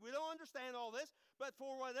mystery. We don't understand all this, but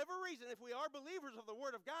for whatever reason, if we are believers of the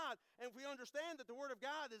Word of God, and if we understand that the Word of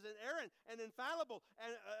God is inerrant and infallible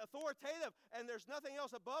and authoritative, and there's nothing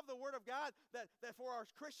else above the Word of God, that for our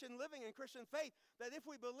Christian living and Christian faith, that if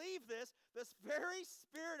we believe this very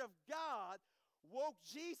Spirit of God woke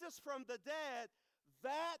Jesus from the dead,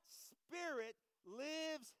 that Spirit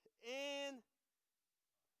lives in.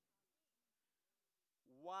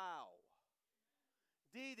 Wow.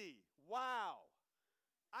 Dee Dee, wow.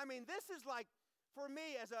 I mean, this is like, for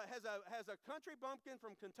me, as a country bumpkin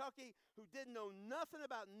from Kentucky who didn't know nothing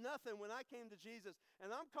about nothing when I came to Jesus,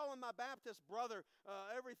 and I'm calling my Baptist brother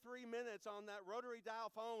every 3 minutes on that rotary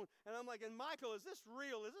dial phone, and I'm like, and Michael, is this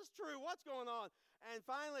real? Is this true? What's going on? And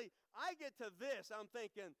finally, I get to this. I'm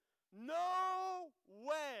thinking, no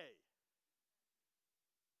way.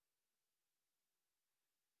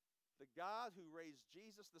 The God who raised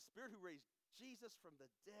Jesus, the Spirit who raised Jesus from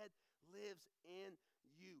the dead lives in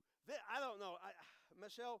you. I don't know.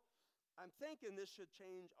 Michelle, I'm thinking this should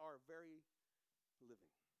change our very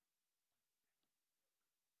living.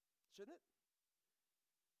 Shouldn't it?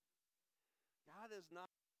 God is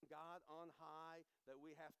not God on high that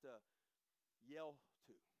we have to yell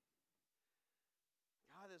to.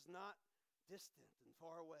 God is not distant and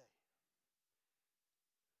far away.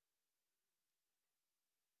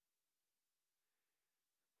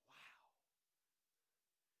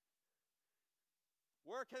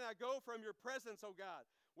 Where can I go from your presence, O God?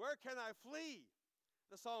 Where can I flee?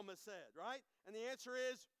 The psalmist said, right? And the answer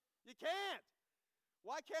is, you can't.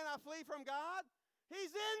 Why can't I flee from God?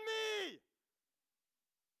 He's in me.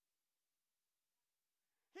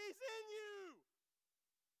 He's in you.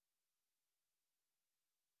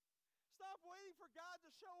 Stop waiting for God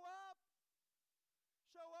to show up.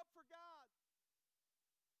 Show up for God.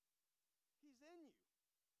 He's in you.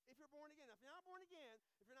 If you're born again. Now, if you're not born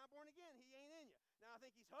again, he ain't in you. Now, I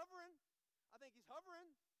think he's hovering.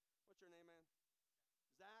 What's your name, man?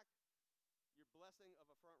 Zach, your blessing of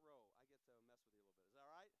a front row. I get to mess with you a little bit. Is that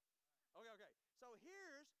all right? Okay. So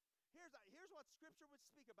here's here's what Scripture would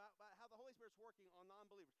speak about how the Holy Spirit's working on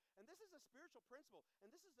non-believers. And this is a spiritual principle.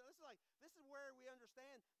 And this is where we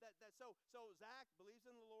understand that so Zach believes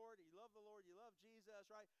in the Lord, you love the Lord, you love Jesus,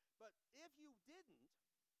 right? But if you didn't,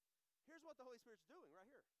 here's what the Holy Spirit's doing right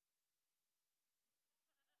here.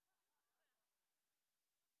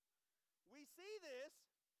 We see this.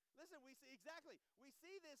 Listen, we see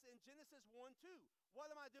this in Genesis 1:2. What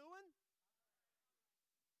am I doing?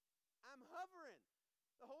 I'm hovering.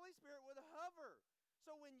 The Holy Spirit would hover.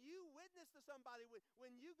 So when you witness to somebody,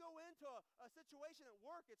 when you go into a situation at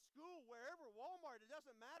work, at school, wherever, Walmart, it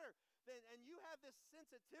doesn't matter, and you have this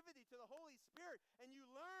sensitivity to the Holy Spirit, and you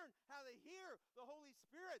learn how to hear the Holy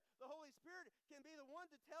Spirit can be the one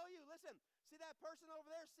to tell you, listen, see that person over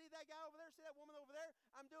there, see that guy over there, see that woman over there?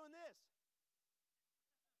 I'm doing this.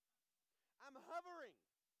 I'm hovering.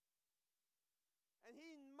 And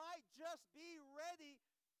he might just be ready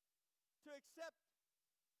to accept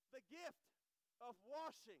the gift of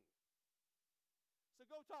washing. So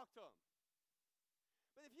go talk to him.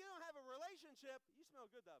 But if you don't have a relationship, you smell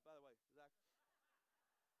good though, by the way, Zach.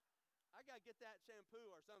 I got to get that shampoo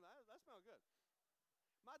or something. That smells good.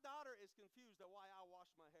 My daughter is confused at why I wash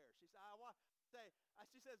my hair. She said,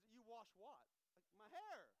 she says, you wash what? Like, my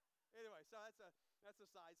hair. Anyway, so that's a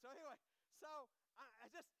side. So anyway,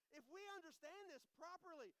 if we understand this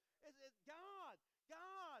properly,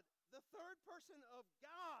 God, the third person of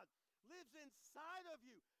God lives inside of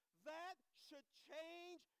you. That should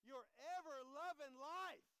change your ever-loving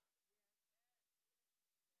life.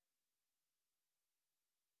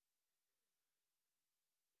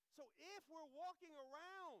 So if we're walking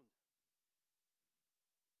around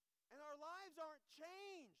and our lives aren't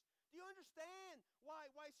changed, do you understand why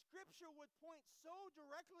Scripture would point so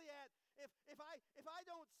directly at if I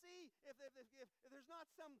don't see, if there's not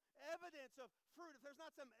some evidence of fruit, if there's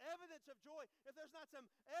not some evidence of joy, if there's not some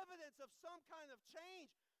evidence of some kind of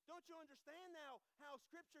change, don't you understand now how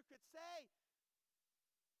Scripture could say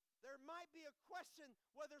there might be a question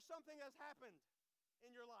whether something has happened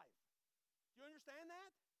in your life? Do you understand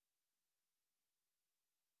that?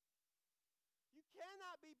 You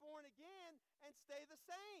cannot be born again and stay the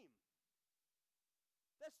same.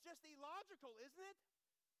 That's just illogical, isn't it?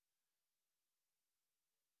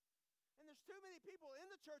 And there's too many people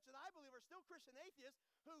in the church that I believe are still Christian atheists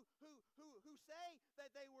who say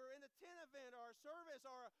that they were in a tent event or a service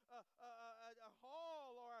or a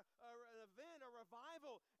hall or an event, a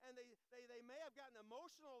revival, and they may have gotten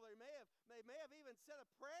emotional. They may have even said a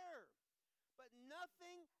prayer, but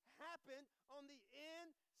nothing happened on the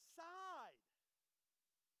inside.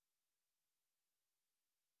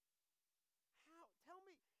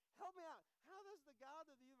 Help me out. How does the God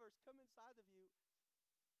of the universe come inside of you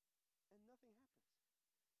and nothing happens?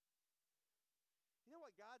 You know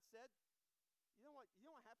what God said? You know what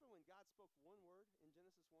happened when God spoke one word in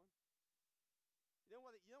Genesis 1? You know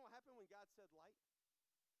what happened when God said light?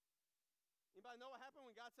 Anybody know what happened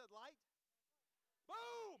when God said light?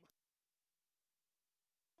 Boom!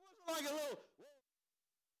 It wasn't like a little...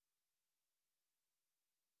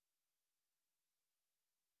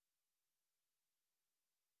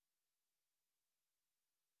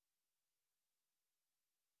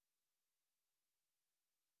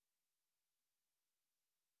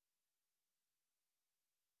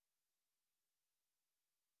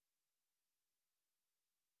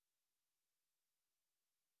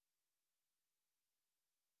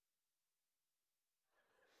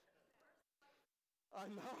 I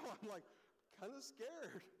know. I'm like kind of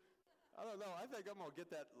scared. I don't know. I think I'm going to get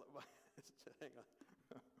that. Hang on.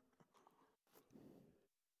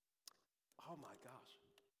 Oh, my gosh.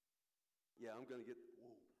 Yeah, I'm going to get.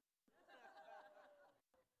 Whoa.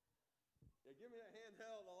 Yeah, give me a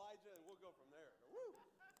handheld, Elijah, and we'll go from there. Woo!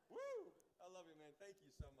 Woo! I love you, man. Thank you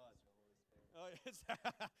so much. Oh, yes.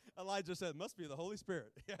 Elijah said, must be the Holy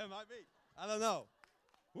Spirit. Yeah, it might be. I don't know.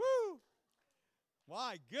 Woo!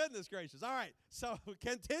 My goodness gracious. All right, so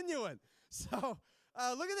continuing. So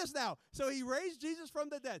look at this now. So he raised Jesus from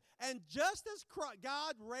the dead. And just as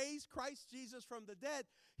God raised Christ Jesus from the dead,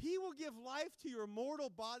 he will give life to your mortal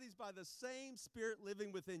bodies by the same Spirit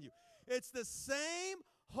living within you. It's the same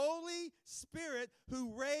Holy Spirit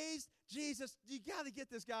who raised Jesus. You got to get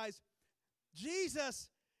this, guys. Jesus,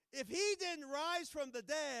 if he didn't rise from the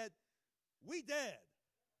dead, we dead.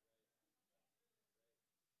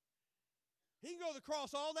 He can go to the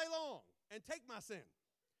cross all day long and take my sin.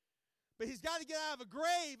 But he's got to get out of a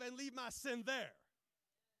grave and leave my sin there.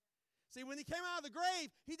 See, when he came out of the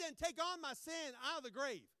grave, he didn't take on my sin out of the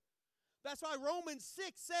grave. That's why Romans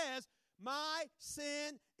 6 says, my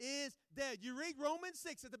sin is dead. You read Romans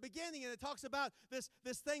 6 at the beginning, and it talks about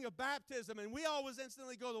this thing of baptism, and we always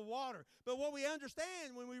instantly go to water. But what we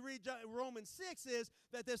understand when we read Romans 6 is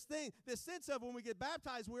that this sense of when we get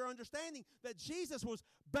baptized, we're understanding that Jesus was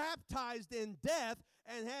baptized in death,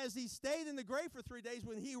 and as he stayed in the grave for 3 days,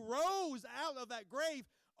 when he rose out of that grave,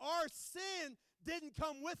 our sin didn't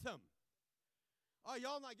come with him. Oh,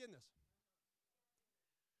 y'all not getting this.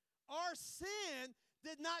 Our sin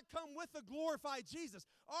did not come with the glorified Jesus.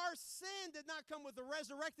 Our sin did not come with the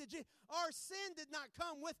resurrected Jesus. Our sin did not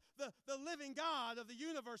come with the living God of the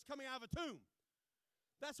universe coming out of a tomb.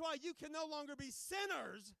 That's why you can no longer be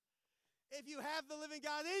sinners if you have the living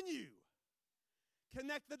God in you.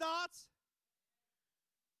 Connect the dots.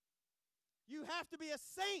 You have to be a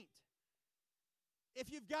saint if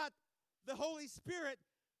you've got the Holy Spirit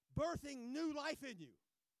birthing new life in you.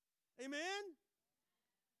 Amen?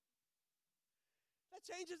 That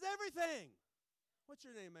changes everything. What's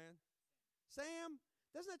your name, man? Sam?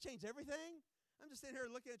 Doesn't that change everything? I'm just sitting here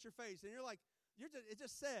looking at your face, and you're like, it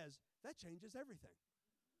just says, that changes everything.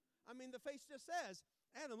 I mean, the face just says,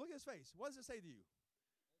 Adam, look at his face. What does it say to you?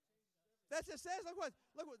 That just says, look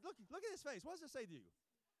at his face. What does it say to you?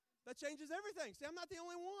 That changes everything. See, I'm not the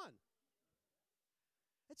only one.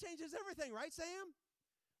 It changes everything, right, Sam?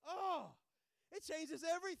 Oh, it changes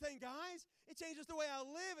everything, guys. It changes the way I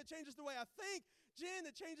live. It changes the way I think. Jen,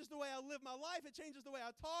 it changes the way I live my life. It changes the way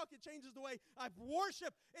I talk. It changes the way I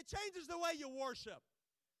worship. It changes the way you worship.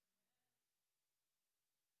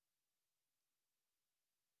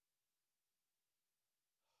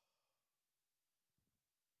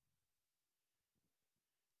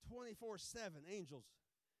 "24/7 angels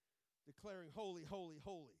declaring holy, holy,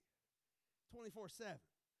 holy. 24/7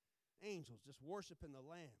 angels just worshiping the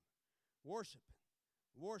Lamb. Worshiping,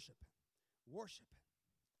 worshiping, worshiping.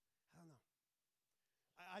 I don't know.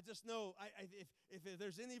 I just know if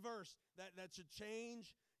there's any verse that should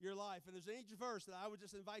change your life, and there's any verse that I would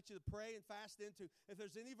just invite you to pray and fast into, if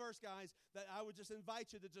there's any verse, guys, that I would just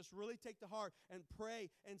invite you to just really take to heart and pray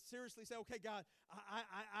and seriously say, okay, God,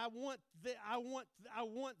 I want this. I want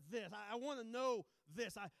this. I want to know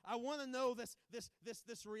this. I want to know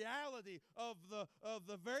this reality of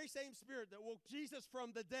the very same Spirit that woke Jesus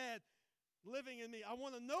from the dead living in me. I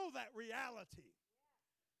want to know that reality.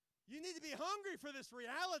 You need to be hungry for this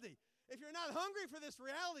reality. If you're not hungry for this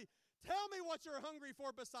reality, tell me what you're hungry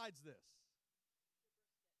for besides this.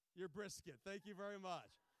 Your brisket. Thank you very much.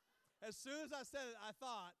 As soon as I said it, I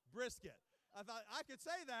thought brisket. I thought I could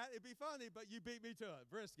say that. It'd be funny, but you beat me to it.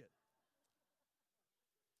 Brisket.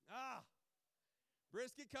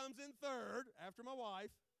 Brisket comes in third after my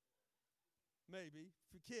wife. Maybe.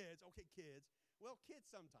 For kids. Okay, kids. Well, kids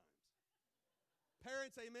sometimes.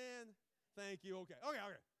 Parents, amen. Thank you. Okay.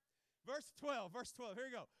 Verse 12. Here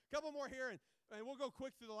you go. A couple more here, and we'll go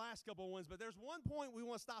quick through the last couple of ones, but there's one point we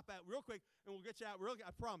want to stop at real quick, and we'll get you out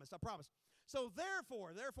I promise. So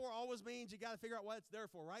therefore always means you got to figure out what it's there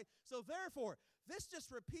for, right? So therefore, this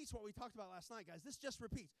just repeats what we talked about last night, guys. This just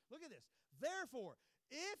repeats. Look at this. Therefore,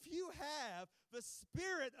 if you have the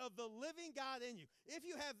Spirit of the living God in you, if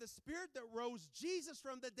you have the Spirit that rose Jesus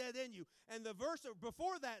from the dead in you, and the verse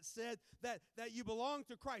before that said that you belong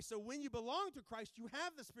to Christ. So when you belong to Christ, you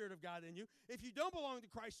have the Spirit of God in you. If you don't belong to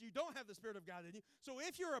Christ, you don't have the Spirit of God in you. So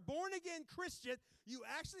if you're a born-again Christian, you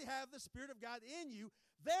actually have the Spirit of God in you.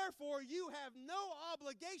 Therefore, you have no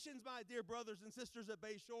obligations, my dear brothers and sisters at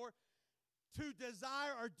Bayshore, to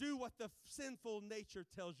desire or do what the sinful nature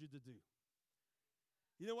tells you to do.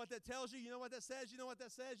 You know what that tells you? You know what that says? You know what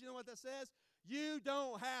that says? You know what that says? You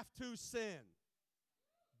don't have to sin.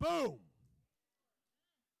 Boom.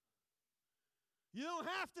 You don't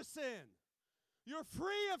have to sin. You're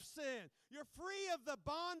free of sin. You're free of the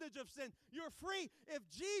bondage of sin. You're free. If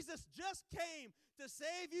Jesus just came to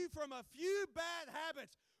save you from a few bad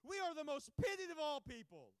habits, we are the most pitied of all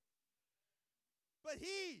people. But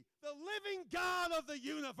He, the living God of the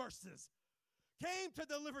universes, came to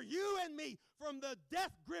deliver you and me from the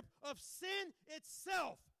death grip of sin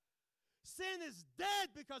itself. Sin is dead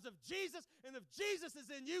because of Jesus, and if Jesus is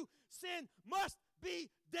in you, sin must be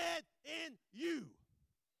dead in you.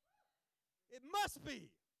 It must be.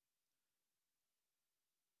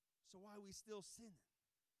 So why are we still sinning?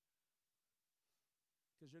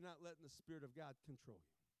 Because you're not letting the Spirit of God control you.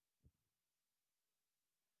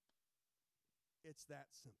 It's that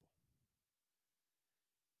simple.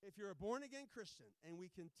 If you're a born-again Christian and we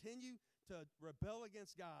continue to rebel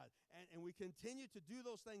against God and we continue to do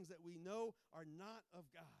those things that we know are not of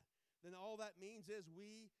God, then all that means is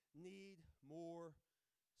we need more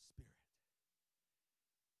Spirit.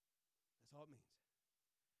 That's all it means.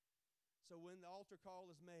 So when the altar call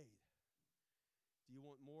is made, Do you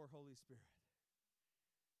want more Holy Spirit?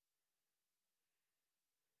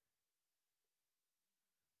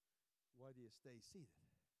 Why do you stay seated?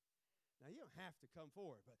 Now, you don't have to come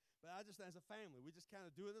forward, but I just, as a family, we just kind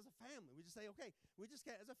of do it as a family. We just say, okay, we just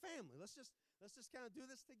as a family, let's just kind of do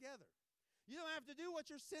this together. You don't have to do what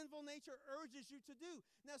your sinful nature urges you to do.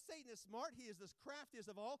 Now, Satan is smart. He is the craftiest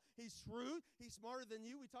of all. He's shrewd. He's smarter than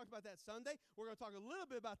you. We talked about that Sunday. We're going to talk a little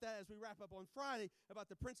bit about that as we wrap up on Friday, about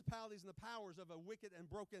the principalities and the powers of a wicked and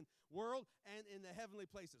broken world and in the heavenly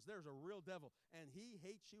places. There's a real devil, and he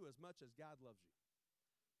hates you as much as God loves you.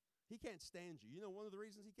 He can't stand you. You know one of the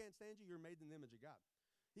reasons he can't stand you? You're made in the image of God.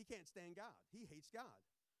 He can't stand God. He hates God.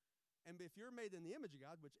 And if you're made in the image of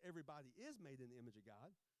God, which everybody is made in the image of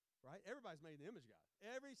God, right? Everybody's made in the image of God.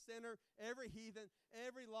 Every sinner, every heathen,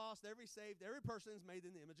 every lost, every saved, every person is made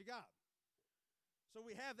in the image of God. So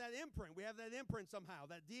we have that imprint. We have that imprint somehow,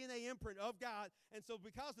 that DNA imprint of God. And so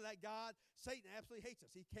because of that, Satan absolutely hates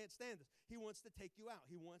us. He can't stand us. He wants to take you out.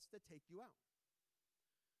 He wants to take you out.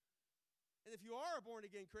 And if you are a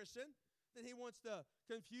born-again Christian, then he wants to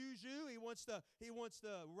confuse you. He wants to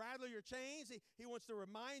rattle your chains. He wants to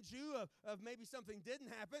remind you of maybe something didn't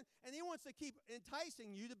happen. And he wants to keep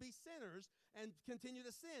enticing you to be sinners and continue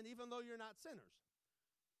to sin, even though you're not sinners.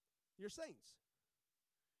 You're saints.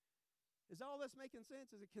 Is all this making sense?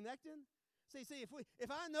 Is it connecting? See,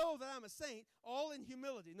 if I know that I'm a saint, all in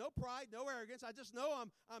humility, no pride, no arrogance, I just know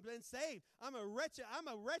I'm been saved. I'm a wretched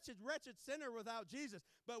sinner without Jesus.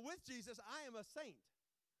 But with Jesus, I am a saint.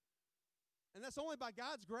 And that's only by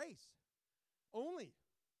God's grace. Only.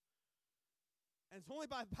 And it's only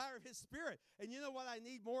by the power of His Spirit. And you know what I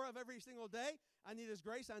need more of every single day? I need His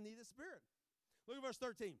grace. I need His Spirit. Look at verse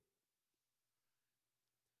 13.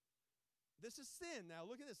 This is sin. Now,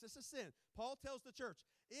 look at this. This is sin. Paul tells the church,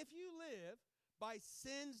 if you live by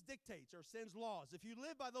sin's dictates or sin's laws, if you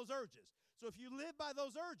live by those urges, so if you live by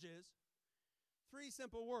those urges, 3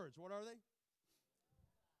 simple words. What are they?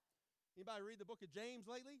 Anybody read the book of James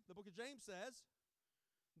lately? The book of James says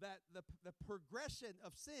that the progression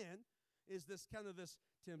of sin is this kind of this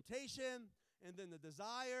temptation, and then the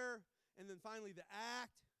desire, and then finally the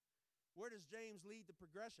act. Where does James lead the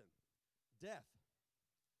progression? Death.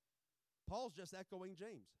 Paul's just echoing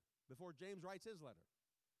James before James writes his letter.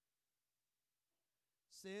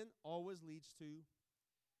 Sin always leads to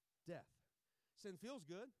death. Sin feels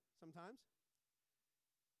good sometimes.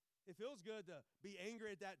 It feels good to be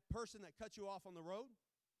angry at that person that cut you off on the road.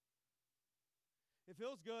 It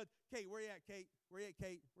feels good. Kate, where you at, Kate? Where you at,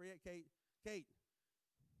 Kate? Where you at, Kate? Kate,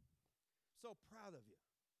 so proud of you.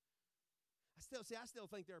 I still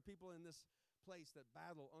think there are people in this place that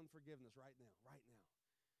battle unforgiveness right now.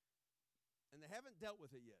 And they haven't dealt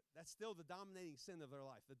with it yet. That's still the dominating sin of their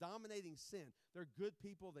life. The dominating sin. They're good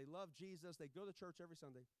people. They love Jesus. They go to church every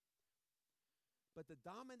Sunday. But the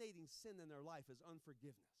dominating sin in their life is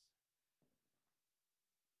unforgiveness.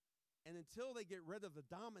 And until they get rid of the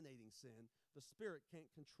dominating sin, the Spirit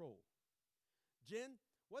can't control. Jen,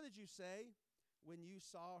 what did you say when you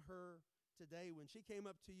saw her today, when she came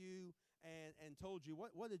up to you and told you,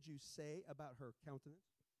 what did you say about her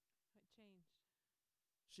countenance? It changed.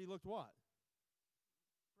 She looked what?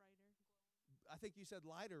 Brighter. I think you said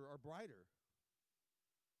lighter or brighter.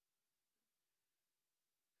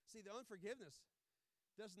 See, the unforgiveness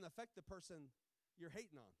doesn't affect the person you're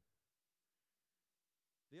hating on.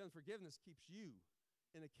 The unforgiveness keeps you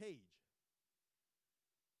in a cage.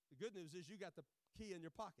 The good news is you got the key in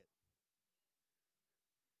your pocket.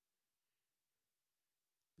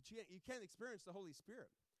 But you can't experience the Holy Spirit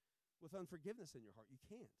with unforgiveness in your heart. You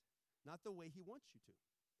can't. Not the way He wants you to.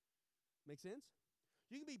 Make sense?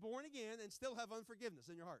 You can be born again and still have unforgiveness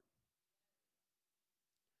in your heart.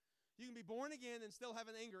 You can be born again and still have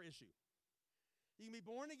an anger issue. You can be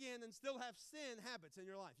born again and still have sin habits in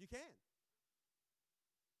your life. You can.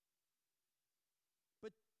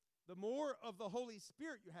 But the more of the Holy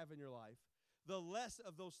Spirit you have in your life, the less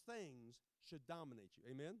of those things should dominate you.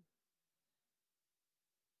 Amen?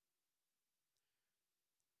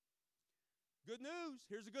 Good news.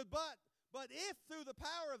 Here's a good but. But if through the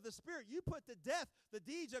power of the Spirit you put to death the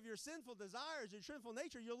deeds of your sinful desires and sinful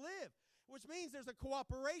nature, you'll live. Which means there's a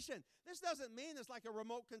cooperation. This doesn't mean it's like a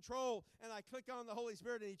remote control and I click on the Holy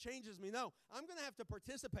Spirit and He changes me. No, I'm going to have to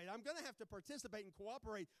participate. I'm going to have to participate and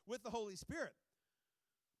cooperate with the Holy Spirit.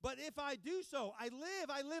 But if I do so, I live.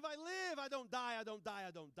 I don't die.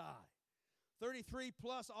 33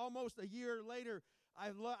 plus, almost a year later,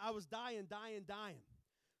 I was dying.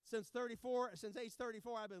 Since age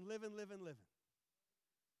 34, I've been living.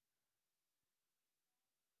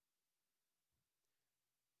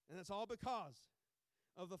 And it's all because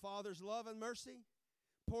of the Father's love and mercy,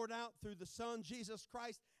 poured out through the Son, Jesus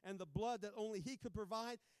Christ, and the blood that only He could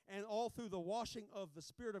provide, and all through the washing of the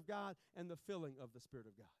Spirit of God and the filling of the Spirit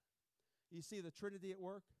of God. You see the Trinity at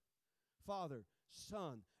work? Father,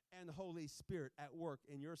 Son, and Holy Spirit at work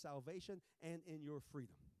in your salvation and in your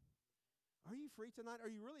freedom. Are you free tonight? Are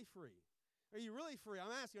you really free? Are you really free?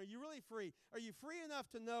 I'm asking, are you really free? Are you free enough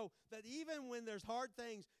to know that even when there's hard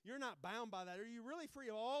things, you're not bound by that? Are you really free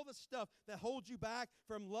of all the stuff that holds you back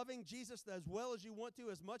from loving Jesus as well as you want to,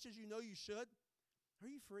 as much as you know you should? Are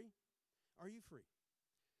you free? Are you free?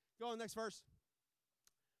 Go on, next verse.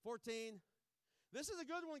 14. This is a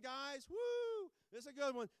good one, guys. Woo! This is a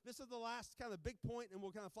good one. This is the last kind of big point, and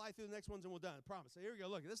we'll kind of fly through the next ones, and we're done. I promise. So here we go.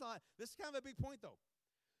 Look, this is kind of a big point, though.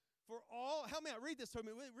 For all, help me out. Read this to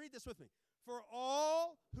me. Read this with me. For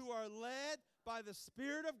all who are led by the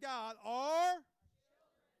Spirit of God are.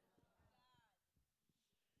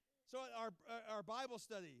 So at our Bible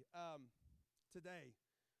study today,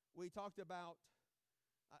 we talked about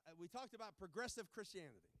progressive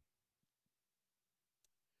Christianity.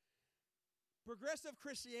 Progressive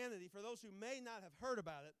Christianity, for those who may not have heard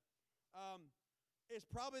about it, is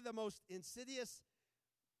probably the most insidious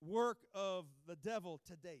work of the devil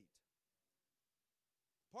to date.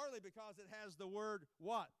 Partly because it has the word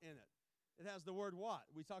what in it. It has the word what.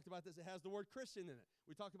 We talked about this. It has the word Christian in it.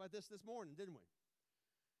 We talked about this morning, didn't we?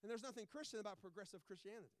 And there's nothing Christian about progressive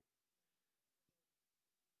Christianity.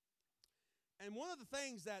 And one of the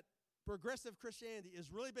things that progressive Christianity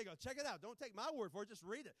is really big on, check it out. Don't take my word for it. Just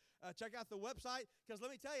read it. Check out the website, because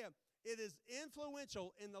let me tell you, it is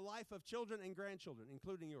influential in the life of children and grandchildren,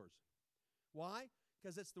 including yours. Why?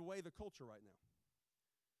 Because it's the way of the culture right now.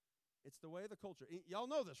 It's the way of the culture. Y'all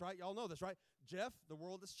know this, right? Y'all know this, right? Jeff, the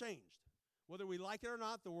world has changed. Whether we like it or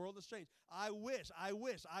not, the world has changed. I wish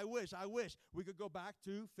we could go back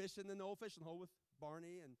to fishing in the old fishing hole with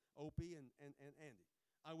Barney and Opie and Andy.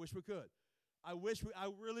 I wish we could. I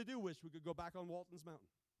really do wish we could go back on Walton's Mountain.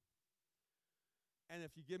 And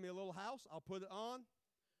if you give me a little house, I'll put it on.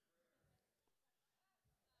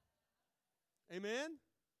 Amen?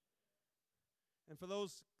 And for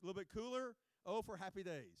those a little bit cooler, for Happy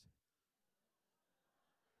Days.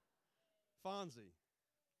 Fonzie.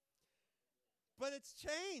 But it's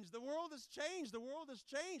changed. The world has changed. The world has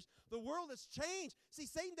changed. The world has changed. See,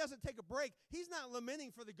 Satan doesn't take a break. He's not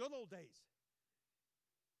lamenting for the good old days.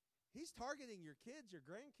 He's targeting your kids, your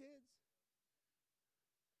grandkids.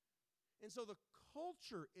 And so the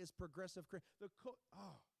culture is progressive.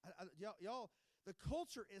 Y'all, the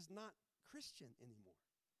culture is not Christian anymore.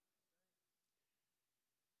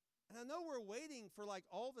 And I know we're waiting for like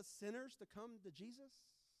all the sinners to come to Jesus.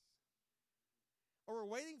 Or we're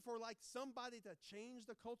waiting for like somebody to change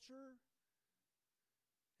the culture.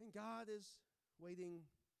 And God is waiting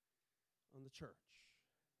on the church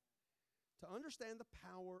to understand the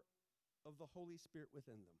power of the Holy Spirit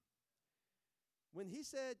within them. When He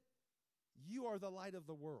said, "You are the light of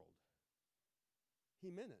the world,"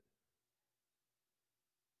 He meant it.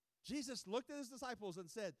 Jesus looked at His disciples and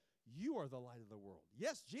said, "You are the light of the world."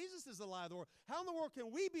 Yes, Jesus is the light of the world. How in the world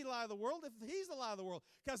can we be the light of the world if He's the light of the world?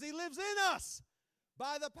 Because He lives in us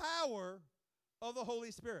by the power of the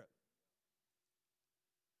Holy Spirit.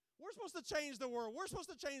 We're supposed to change the world. We're supposed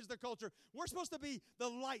to change the culture. We're supposed to be the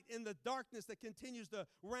light in the darkness that continues to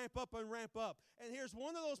ramp up and ramp up. And here's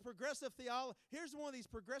one of those progressive here's one of these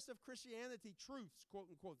progressive Christianity truths, quote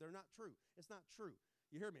unquote. They're not true. It's not true.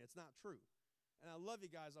 You hear me? It's not true. And I love you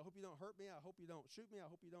guys. I hope you don't hurt me. I hope you don't shoot me. I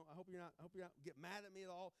hope you don't get mad at me at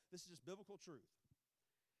all. This is just biblical truth.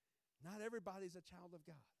 Not everybody's a child of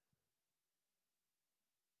God.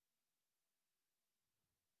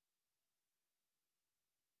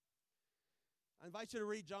 I invite you to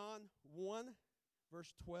read John 1,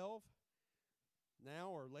 verse 12, now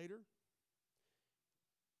or later.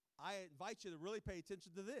 I invite you to really pay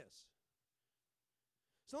attention to this.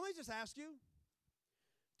 So let me just ask you,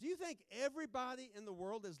 do you think everybody in the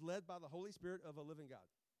world is led by the Holy Spirit of a living God?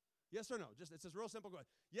 Yes or no? It's a real simple question.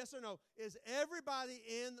 Yes or no? Is everybody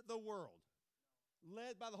in the world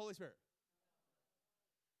led by the Holy Spirit?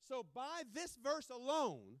 So by this verse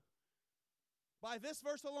alone,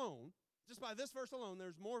 just by this verse alone,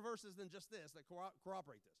 there's more verses than just this that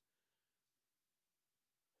corroborate this.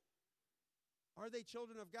 Are they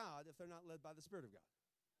children of God if they're not led by the Spirit of God?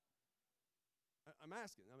 I'm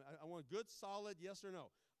asking. I want a good, solid yes or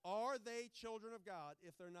no. Are they children of God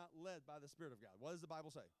if they're not led by the Spirit of God? What does the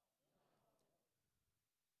Bible say?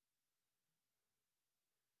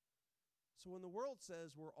 So when the world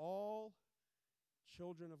says we're all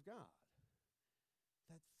children of God,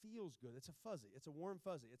 that feels good. It's a fuzzy. It's a warm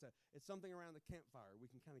fuzzy. It's something around the campfire. We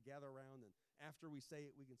can kind of gather around, and after we say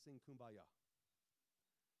it, we can sing Kumbaya.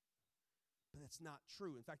 But it's not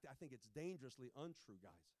true. In fact, I think it's dangerously untrue,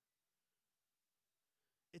 guys.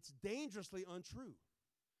 It's dangerously untrue.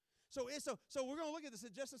 So we're going to look at this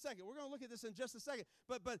in just a second.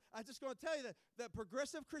 But I'm just going to tell you that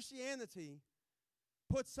progressive Christianity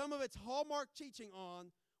puts some of its hallmark teaching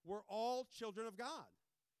on we're all children of God.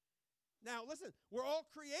 Now, listen, we're all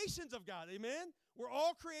creations of God, amen? We're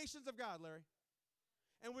all creations of God, Larry.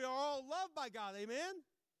 And we are all loved by God, amen?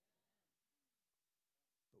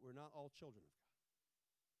 But we're not all children of God.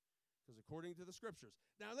 Because according to the Scriptures.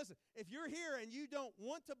 Now, listen, if you're here and you don't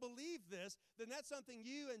want to believe this, then that's something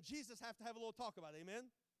you and Jesus have to have a little talk about, amen?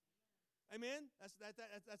 Amen? That's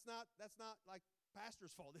not like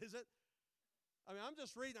pastor's fault, is it? I mean,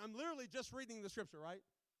 I'm literally just reading the Scripture, right?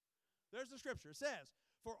 There's the Scripture. It says,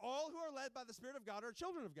 for all who are led by the Spirit of God are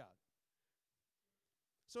children of God.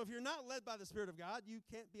 So if you're not led by the Spirit of God, you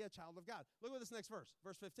can't be a child of God. Look at this next verse,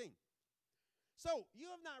 verse 15. So you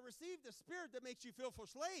have not received the spirit that makes you feel for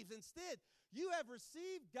slaves. Instead, you have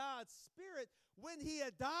received God's Spirit when He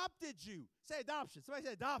adopted you. Say adoption. Somebody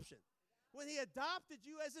say adoption. When He adopted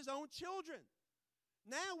you as His own children.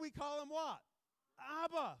 Now we call Him what?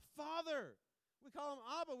 Abba, Father. We call Him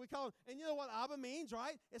Abba. And you know what Abba means,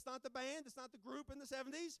 right? It's not the band. It's not the group in the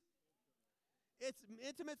 70s. It's an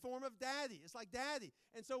intimate form of daddy. It's like daddy.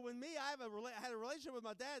 And so when I had a relationship with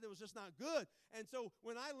my dad that was just not good. And so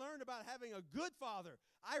when I learned about having a good father,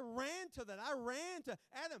 I ran to that. I ran to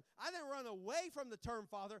Adam. I didn't run away from the term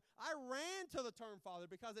father. I ran to the term father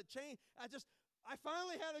because it changed. I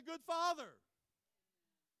finally had a good father.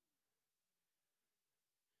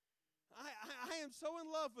 I am so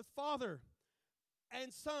in love with Father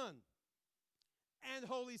and Son and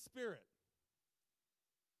Holy Spirit.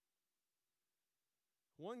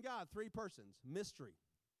 One God, three persons, mystery.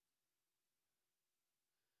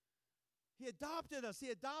 He adopted us.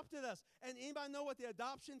 And anybody know what the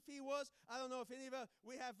adoption fee was? I don't know if any of us,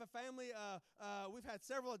 we have a family, we've had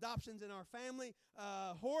several adoptions in our family,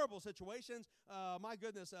 horrible situations. My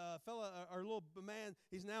goodness, our little man,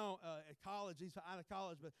 he's now at college. He's out of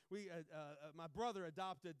college, but my brother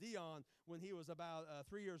adopted Dion when he was about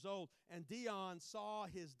 3 years old, and Dion saw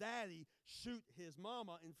his daddy shoot his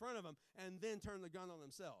mama in front of him and then turn the gun on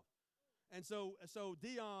himself. And so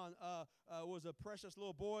Dion was a precious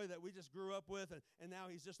little boy that we just grew up with, and now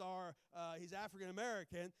he's just he's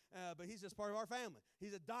African-American, but he's just part of our family.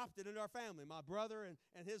 He's adopted into our family. My brother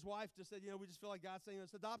and his wife just said, we just feel like God's saying,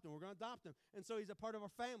 let's adopt him. We're going to adopt him. And so he's a part of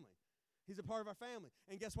our family. He's a part of our family.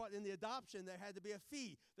 And guess what? In the adoption, there had to be a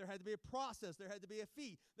fee. There had to be a process. There had to be a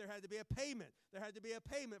fee. There had to be a payment. There had to be a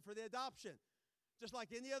payment for the adoption. Just like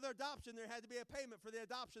any other adoption, there had to be a payment for the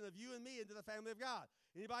adoption of you and me into the family of God.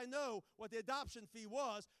 Anybody know what the adoption fee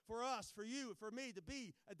was for us, for you, for me to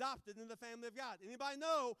be adopted into the family of God? Anybody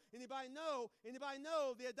know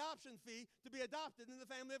the adoption fee to be adopted into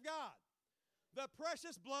the family of God? The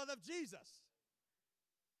precious blood of Jesus.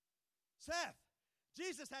 Seth,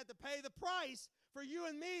 Jesus had to pay the price for you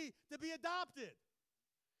and me to be adopted.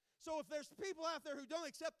 So if there's people out there who don't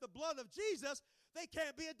accept the blood of Jesus, they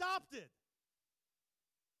can't be adopted.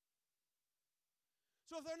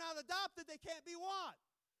 So if they're not adopted, they can't be what?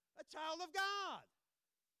 A child of God.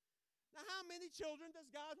 Now, how many children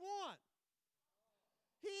does God want?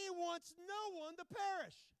 He wants no one to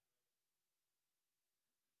perish.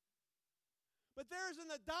 But there is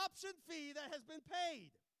an adoption fee that has been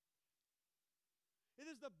paid.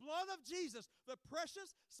 It is the blood of Jesus, the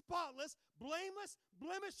precious, spotless, blameless,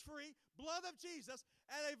 blemish-free blood of Jesus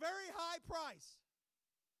at a very high price.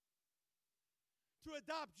 To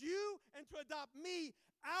adopt you and to adopt me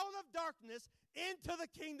out of darkness into the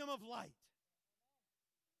kingdom of light.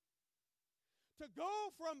 To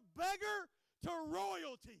go from beggar to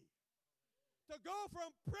royalty. To go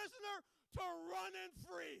from prisoner to running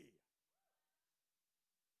free.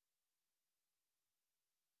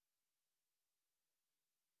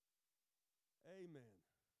 Amen.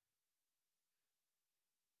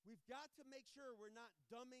 We've got to make sure we're not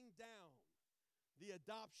dumbing down the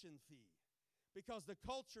adoption fee. Because the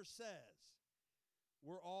culture says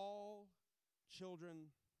we're all children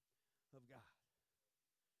of God.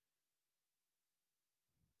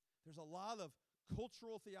 There's a lot of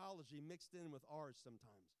cultural theology mixed in with ours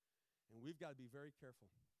sometimes, and we've got to be very careful.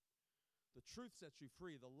 The truth sets you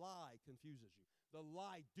free. The lie confuses you. The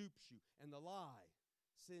lie dupes you, and the lie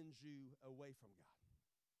sends you away from God.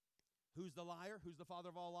 Who's the liar? Who's the father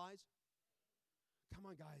of all lies? Come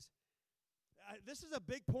on, guys. This is a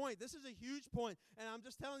big point. This is a huge point. And I'm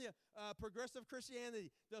just telling you, progressive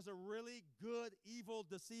Christianity does a really good, evil,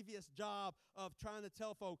 deceivious job of trying to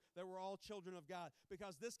tell folk that we're all children of God.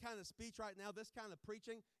 Because this kind of speech right now, this kind of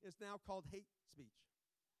preaching is now called hate speech.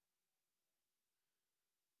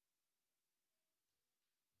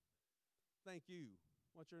 Thank you.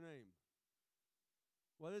 What's your name?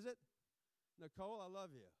 What is it? Nicole, I love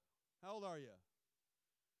you. How old are you?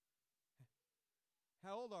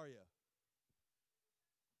 How old are you?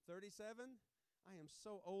 37? I am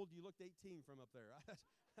so old you looked 18 from up there.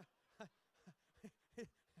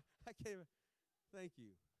 I can't. Thank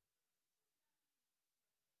you.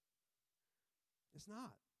 It's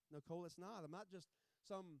not. Nicole, it's not. I'm not just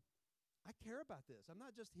I care about this. I'm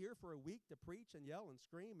not just here for a week to preach and yell and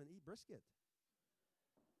scream and eat brisket.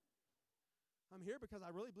 I'm here because I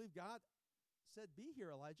really believe God said, be here,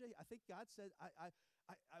 Elijah. I think God said,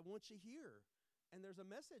 I want you here. And there's a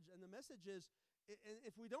message, and the message is, and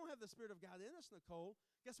if we don't have the Spirit of God in us, Nicole,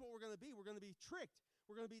 guess what we're going to be? We're going to be tricked.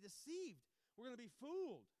 We're going to be deceived. We're going to be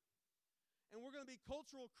fooled. And we're going to be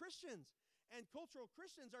cultural Christians. And cultural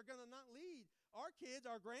Christians are going to not lead our kids,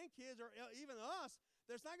 our grandkids, or even us.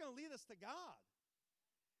 That's not going to lead us to God.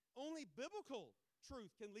 Only biblical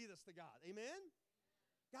truth can lead us to God. Amen?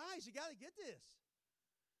 Guys, you got to get this.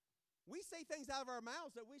 We say things out of our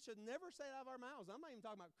mouths that we should never say out of our mouths. I'm not even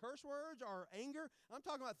talking about curse words or anger. I'm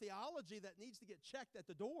talking about theology that needs to get checked at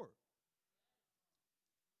the door.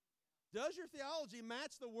 Does your theology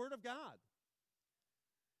match the Word of God?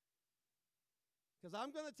 Because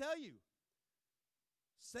I'm going to tell you,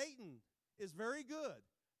 Satan is very good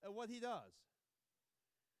at what he does.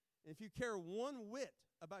 If you care one whit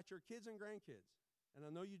about your kids and grandkids, and I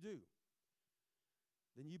know you do,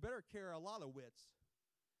 then you better care a lot of wits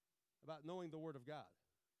about knowing the Word of God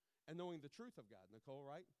and knowing the truth of God, Nicole,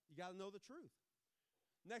 right? You got to know the truth.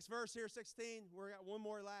 Next verse here, 16. We've got one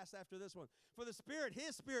more last after this one. For the Spirit,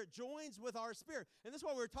 His Spirit joins with our spirit. And this is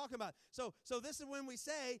what we're talking about. So this is when we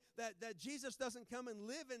say that Jesus doesn't come and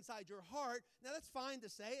live inside your heart. Now, that's fine to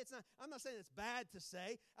say. I'm not saying it's bad to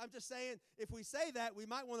say. I'm just saying if we say that, we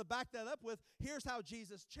might want to back that up with, here's how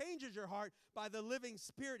Jesus changes your heart by the living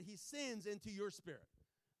Spirit He sends into your spirit.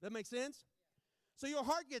 That make sense? So your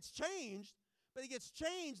heart gets changed, but it gets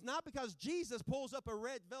changed not because Jesus pulls up a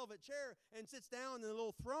red velvet chair and sits down in a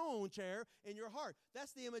little throne chair in your heart.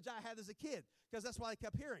 That's the image I had as a kid, because that's what I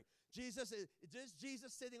kept hearing. Jesus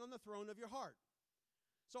sitting on the throne of your heart.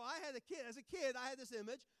 So as a kid, I had this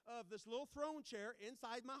image of this little throne chair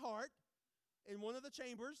inside my heart in one of the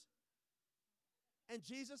chambers, and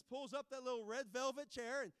Jesus pulls up that little red velvet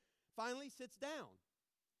chair and finally sits down.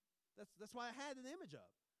 That's why I had an image of,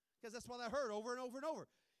 because that's what I heard over and over and over.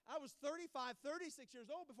 I was 35, 36 years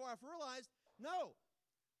old before I realized, no,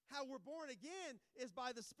 how we're born again is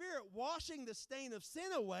by the Spirit washing the stain of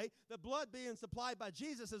sin away. The blood being supplied by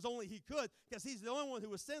Jesus as only He could, because He's the only one who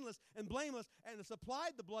was sinless and blameless and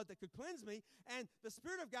supplied the blood that could cleanse me. And the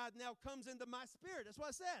Spirit of God now comes into my spirit. That's what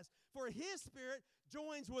it says. For His Spirit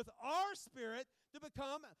joins with our spirit to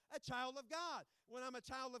become a child of God. When I'm a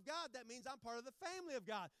child of God, that means I'm part of the family of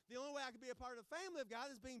God. The only way I can be a part of the family of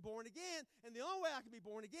God is being born again. And the only way I can be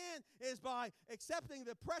born again is by accepting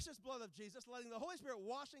the precious blood of Jesus, letting the Holy Spirit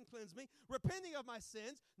wash and cleanse me, repenting of my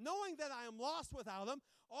sins, knowing that I am lost without Him.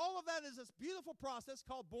 All of that is this beautiful process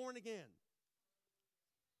called born again.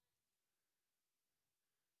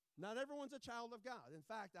 Not everyone's a child of God. In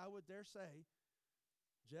fact, I would dare say,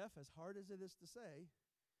 Jeff, as hard as it is to say,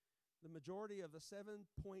 the majority of the 7.2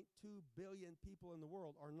 billion people in the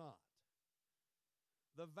world are not.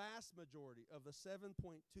 The vast majority of the 7.2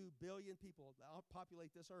 billion people that populate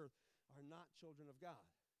this earth are not children of God.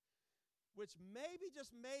 Which maybe, just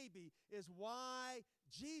maybe, is why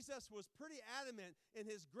Jesus was pretty adamant in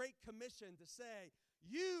His Great Commission to say,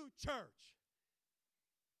 you, church,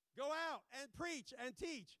 go out and preach and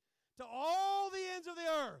teach to all the ends of the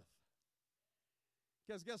earth.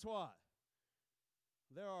 Because guess what?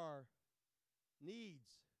 There are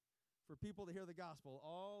needs for people to hear the gospel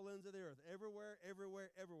all ends of the earth, everywhere,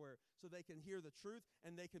 so they can hear the truth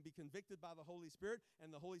and they can be convicted by the Holy Spirit,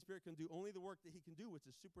 and the Holy Spirit can do only the work that He can do, which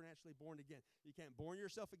is supernaturally born again. You can't born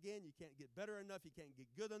yourself again. You can't get better enough. You can't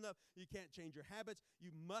get good enough. You can't change your habits.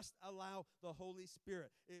 You must allow the Holy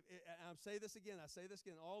Spirit. I say this again,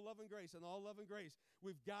 all love and grace,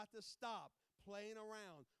 we've got to stop playing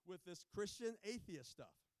around with this Christian atheist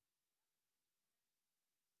stuff.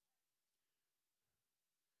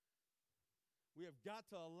 We have got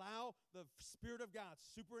to allow the Spirit of God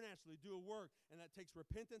supernaturally do a work, and that takes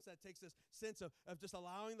repentance. That takes this sense of just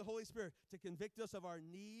allowing the Holy Spirit to convict us of our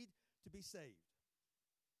need to be saved.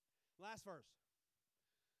 Last verse.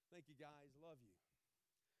 Thank you, guys. Love you.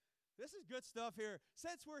 This is good stuff here.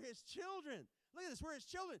 Since we're His children. Look at this. We're His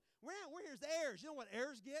children. We're His heirs. You know what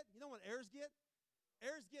heirs get?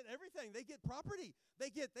 Heirs get everything. They get property. They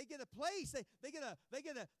get a place. They get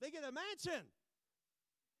a mansion.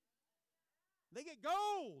 They get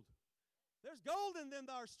gold. There's gold in them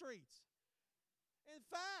our streets. In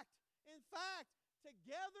fact,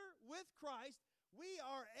 together with Christ, we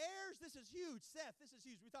are heirs. This is huge. Seth, this is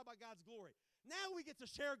huge. We talk about God's glory. Now we get to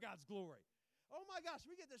share God's glory. Oh my gosh,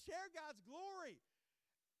 we get to share God's glory.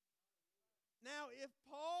 Now, if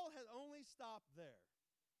Paul had only stopped there,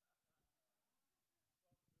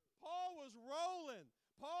 Paul was rolling.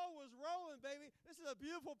 Paul was rolling, baby. This is a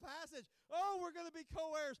beautiful passage. Oh, we're going to be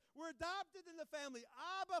co-heirs. We're adopted in the family.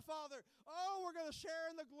 Abba, Father. Oh, we're going to share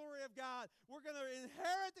in the glory of God. We're going to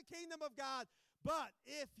inherit the kingdom of God. But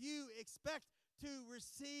if you expect to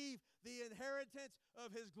receive the inheritance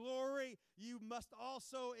of his glory, you must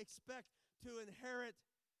also expect to inherit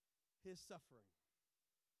his suffering.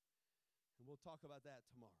 And we'll talk about that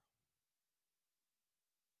tomorrow,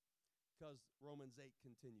 because Romans 8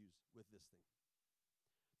 continues with this thing.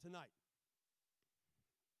 Tonight,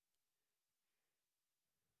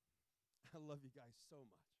 I love you guys so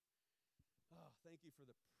much. Oh, thank you for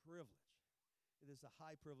the privilege. It is a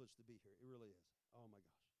high privilege to be here. It really is. Oh, my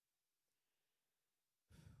gosh.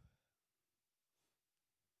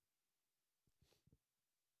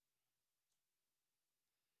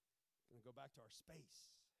 Going to go back to our space.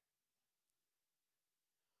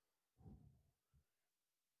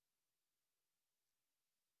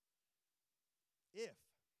 If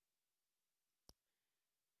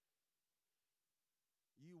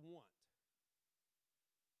you want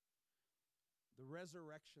the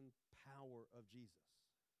resurrection power of Jesus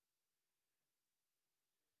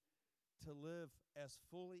to live as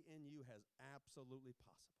fully in you as absolutely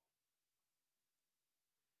possible,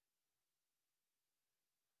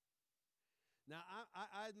 now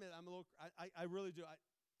I admit I'm a little. I really do.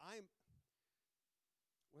 I'm.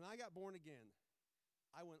 When I got born again,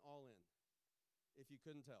 I went all in. If you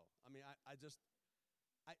couldn't tell, I mean,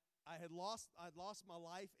 I'd lost my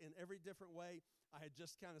life in every different way. I had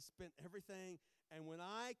just kind of spent everything. And when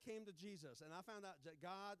I came to Jesus and I found out that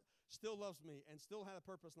God still loves me and still had a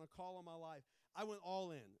purpose and a call on my life, I went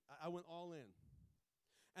all in. I went all in.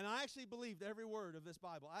 And I actually believed every word of this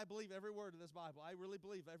Bible. I believe every word of this Bible. I really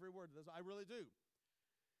believe every word of this. I really do.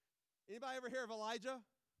 Anybody ever hear of Elijah?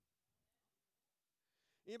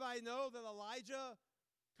 Anybody know that Elijah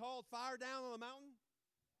called fire down on the mountain?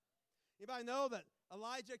 Anybody know that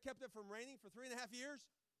Elijah kept it from raining for 3.5 years?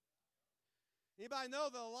 Anybody know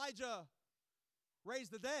that Elijah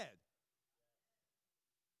raised the dead?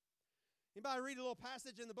 Anybody read a little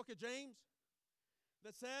passage in the book of James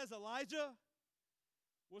that says Elijah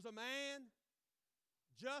was a man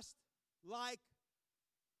just like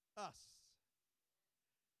us?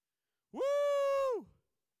 Woo!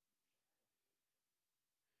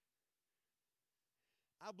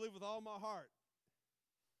 I believe with all my heart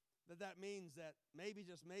that means that maybe,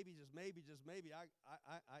 just maybe, I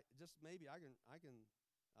can,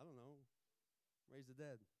 I don't know, raise the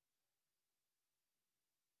dead.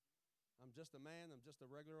 I'm just a man. I'm just a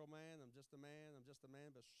regular old man. I'm just a man.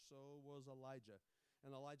 But so was Elijah.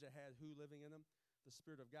 And Elijah had who living in him? The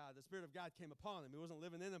Spirit of God. The Spirit of God came upon him. He wasn't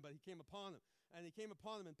living in him, but he came upon him. And he came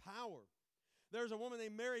upon him in power. There's a woman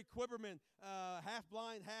named Mary Quiberman, half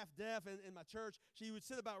blind, half deaf in my church. She would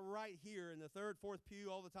sit about right here in the third, fourth pew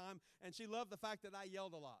all the time, and she loved the fact that I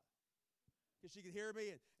yelled a lot because she could hear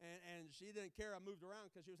me, and she didn't care I moved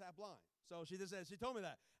around because she was half blind. So she just said, she told me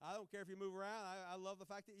that. I don't care if you move around. I love the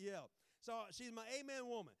fact that you yell. So she's my amen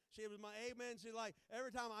woman. She was my amen. She's like,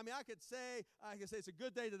 every time, I mean, I could say it's a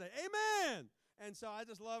good day today. Amen. And so I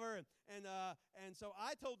just love her. And so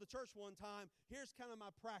I told the church one time, here's kind of my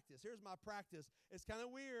practice. Here's my practice. It's kind of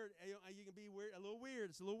weird. You can be weird, a little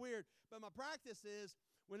weird. It's a little weird. But my practice is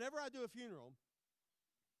whenever I do a funeral,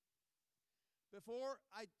 before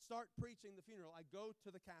I start preaching the funeral, I go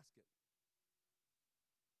to the casket.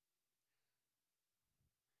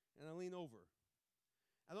 And I lean over.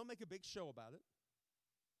 I don't make a big show about it.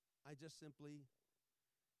 I just simply,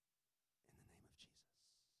 in the name of Jesus,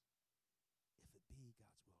 if it be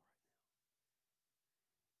God's will right now,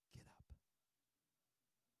 get up.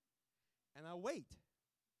 And I wait.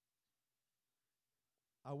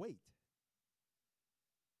 I wait.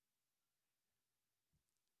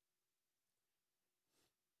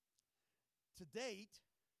 To date,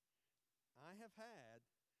 I have had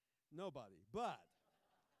nobody, but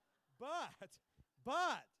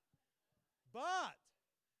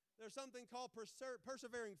there's something called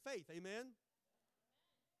persevering faith. Amen?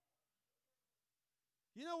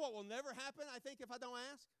 You know what will never happen, I think, if I don't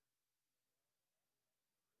ask?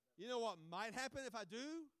 You know what might happen if I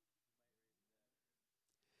do?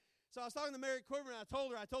 So I was talking to Mary Quiberman,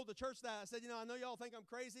 and I told the church that. I said, I know y'all think I'm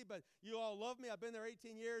crazy, but you all love me. I've been there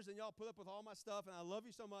 18 years, and y'all put up with all my stuff, and I love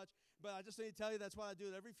you so much. But I just need to tell you that's what I do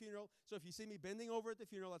at every funeral. So if you see me bending over at the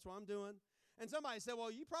funeral, that's what I'm doing. And somebody said,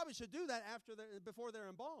 well, you probably should do that before they're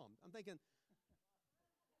embalmed. I'm thinking,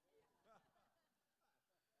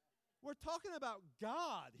 we're talking about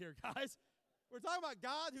God here, guys. We're talking about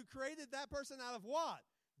God who created that person out of what?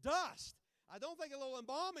 Dust. I don't think a little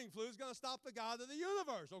embalming fluid is going to stop the God of the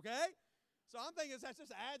universe, okay? So I'm thinking that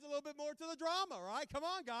just adds a little bit more to the drama, right? Come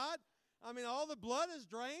on, God. I mean, all the blood is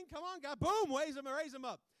drained. Come on, God. Boom, raise him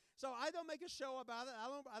up. So I don't make a show about it.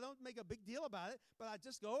 I don't make a big deal about it, but I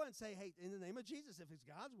just go and say, hey, in the name of Jesus, if it's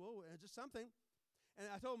God's will, just something. And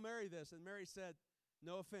I told Mary this, and Mary said,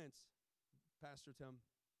 no offense, Pastor Tim.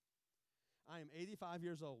 I am 85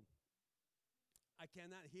 years old. I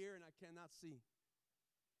cannot hear and I cannot see.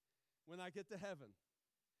 When I get to heaven,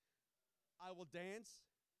 I will dance,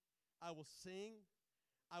 I will sing,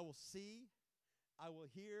 I will see, I will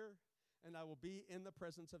hear, and I will be in the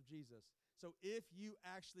presence of Jesus. So if you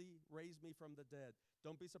actually raise me from the dead,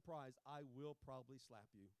 don't be surprised. I will probably slap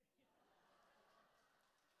you.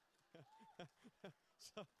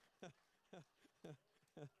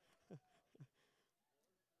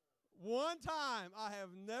 One time, I have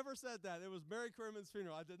never said that. It was Mary Quirman's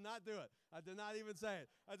funeral. I did not do it. I did not even say it.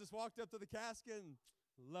 I just walked up to the casket and,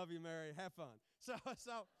 love you, Mary. Have fun. So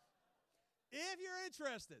if you're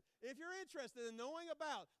interested in knowing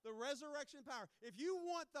about the resurrection power, if you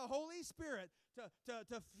want the Holy Spirit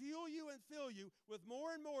to fuel you and fill you with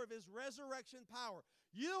more and more of His resurrection power,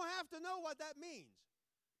 you don't have to know what that means.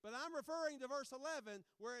 But I'm referring to verse 11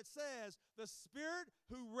 where it says, the Spirit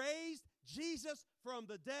who raised Jesus from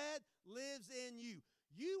the dead lives in you.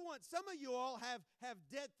 Some of you all have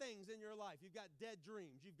dead things in your life. You've got dead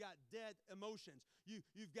dreams. You've got dead emotions.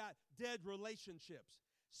 You've got dead relationships.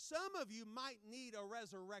 Some of you might need a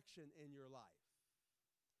resurrection in your life.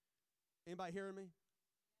 Anybody hearing me?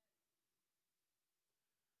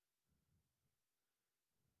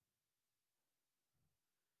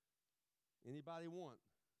 Anybody want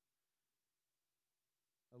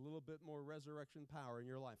a little bit more resurrection power in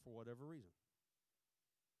your life for whatever reason?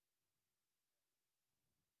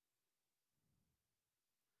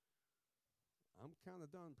 I'm kind of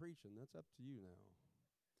done preaching. That's up to you now.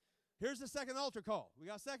 Here's the second altar call. We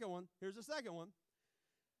got a second one. Here's the second one.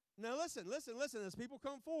 Now listen. As people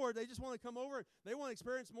come forward, they just want to come over. They want to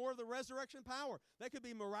experience more of the resurrection power. That could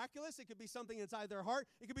be miraculous. It could be something inside their heart.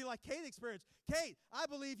 It could be like Kate experienced. Kate, I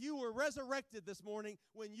believe you were resurrected this morning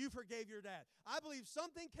when you forgave your dad. I believe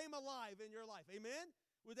something came alive in your life. Amen?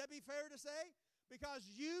 Would that be fair to say? Because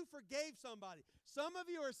you forgave somebody. Some of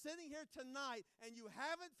you are sitting here tonight and you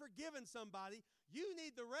haven't forgiven somebody. You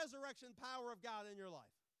need the resurrection power of God in your life.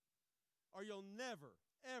 Or you'll never,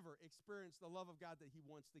 ever experience the love of God that He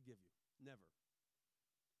wants to give you. Never.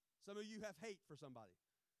 Some of you have hate for somebody.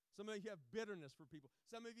 Some of you have bitterness for people.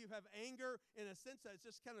 Some of you have anger in a sense that it's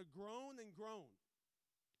just kind of grown and grown.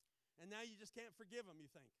 And now you just can't forgive them, you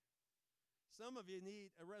think. Some of you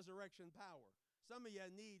need a resurrection power. Some of you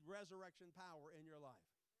need resurrection power in your life.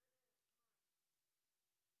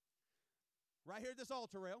 Right here at this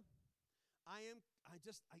altar rail, I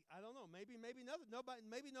don't know, maybe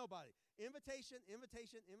nobody. Invitation.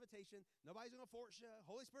 Nobody's going to force you.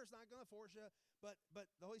 Holy Spirit's not going to force you, but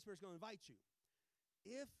the Holy Spirit's going to invite you.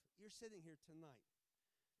 If you're sitting here tonight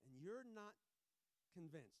and you're not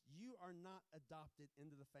convinced, you are not adopted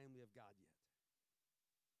into the family of God yet.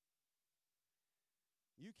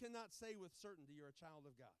 You cannot say with certainty you're a child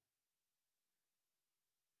of God.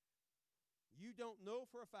 You don't know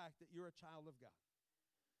for a fact that you're a child of God.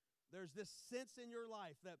 There's this sense in your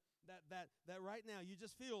life that right now you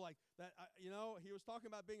just feel like that, he was talking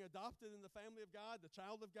about being adopted in the family of God, the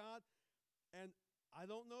child of God, and I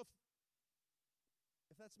don't know if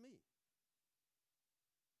that's me.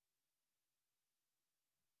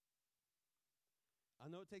 I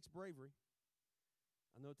know it takes bravery.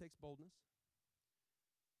 I know it takes boldness.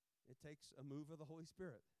 It takes a move of the Holy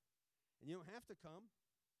Spirit. And you don't have to come.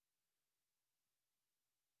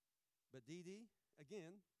 But Dee,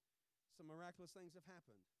 again, some miraculous things have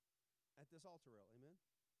happened at this altar rail. Amen?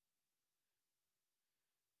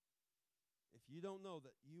 If you don't know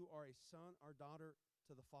that you are a son or daughter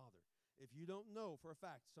to the Father, if you don't know for a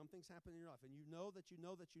fact something's happened in your life, and you know that you're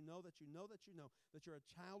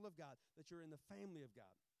a child of God, that you're in the family of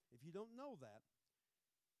God, if you don't know that,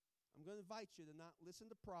 I'm going to invite you to not listen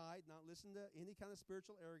to pride, not listen to any kind of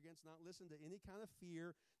spiritual arrogance, not listen to any kind of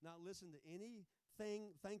fear, not listen to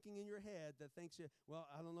anything thinking in your head that thinks you, well,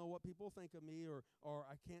 I don't know what people think of me, or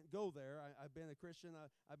I can't go there. I've been a Christian.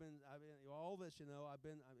 I've been all this, you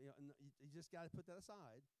just got to put that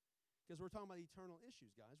aside, because we're talking about eternal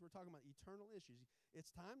issues, guys. We're talking about eternal issues.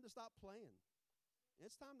 It's time to stop playing.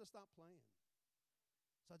 It's time to stop playing.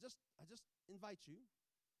 So I just invite you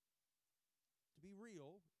to be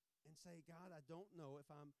real and say, God, I don't know if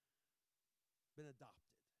I'm been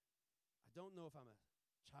adopted. I don't know if I'm a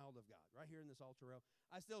child of God. Right here in this altar rail,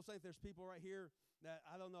 I still think there's people right here that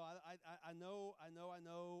I don't know. I know.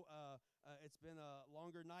 It's been a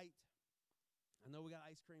longer night. I know we got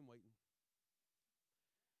ice cream waiting,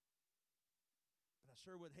 but I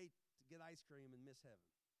sure would hate to get ice cream and miss heaven.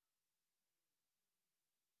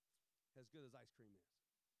 As good as ice cream is.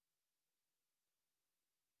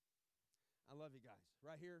 I love you guys.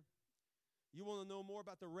 Right here, you want to know more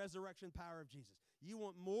about the resurrection power of Jesus. You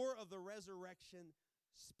want more of the resurrection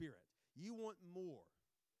spirit. You want more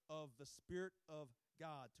of the Spirit of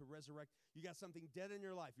God to resurrect. You got something dead in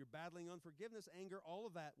your life. You're battling unforgiveness, anger, all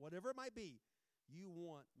of that, whatever it might be. You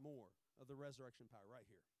want more of the resurrection power right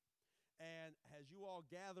here. And as you all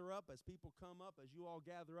gather up, as people come up, as you all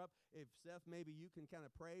gather up, if Seth, maybe you can kind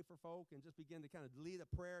of pray for folk and just begin to kind of lead a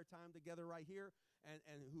prayer time together right here.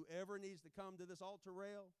 And whoever needs to come to this altar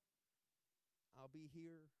rail, I'll be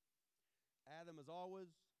here. Adam, as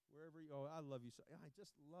always, wherever you go, I love you. I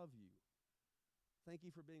just love you. Thank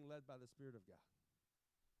you for being led by the Spirit of God.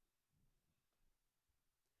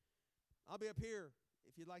 I'll be up here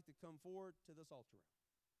if you'd like to come forward to this altar rail.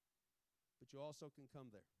 But you also can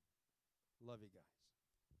come there. Love you guys.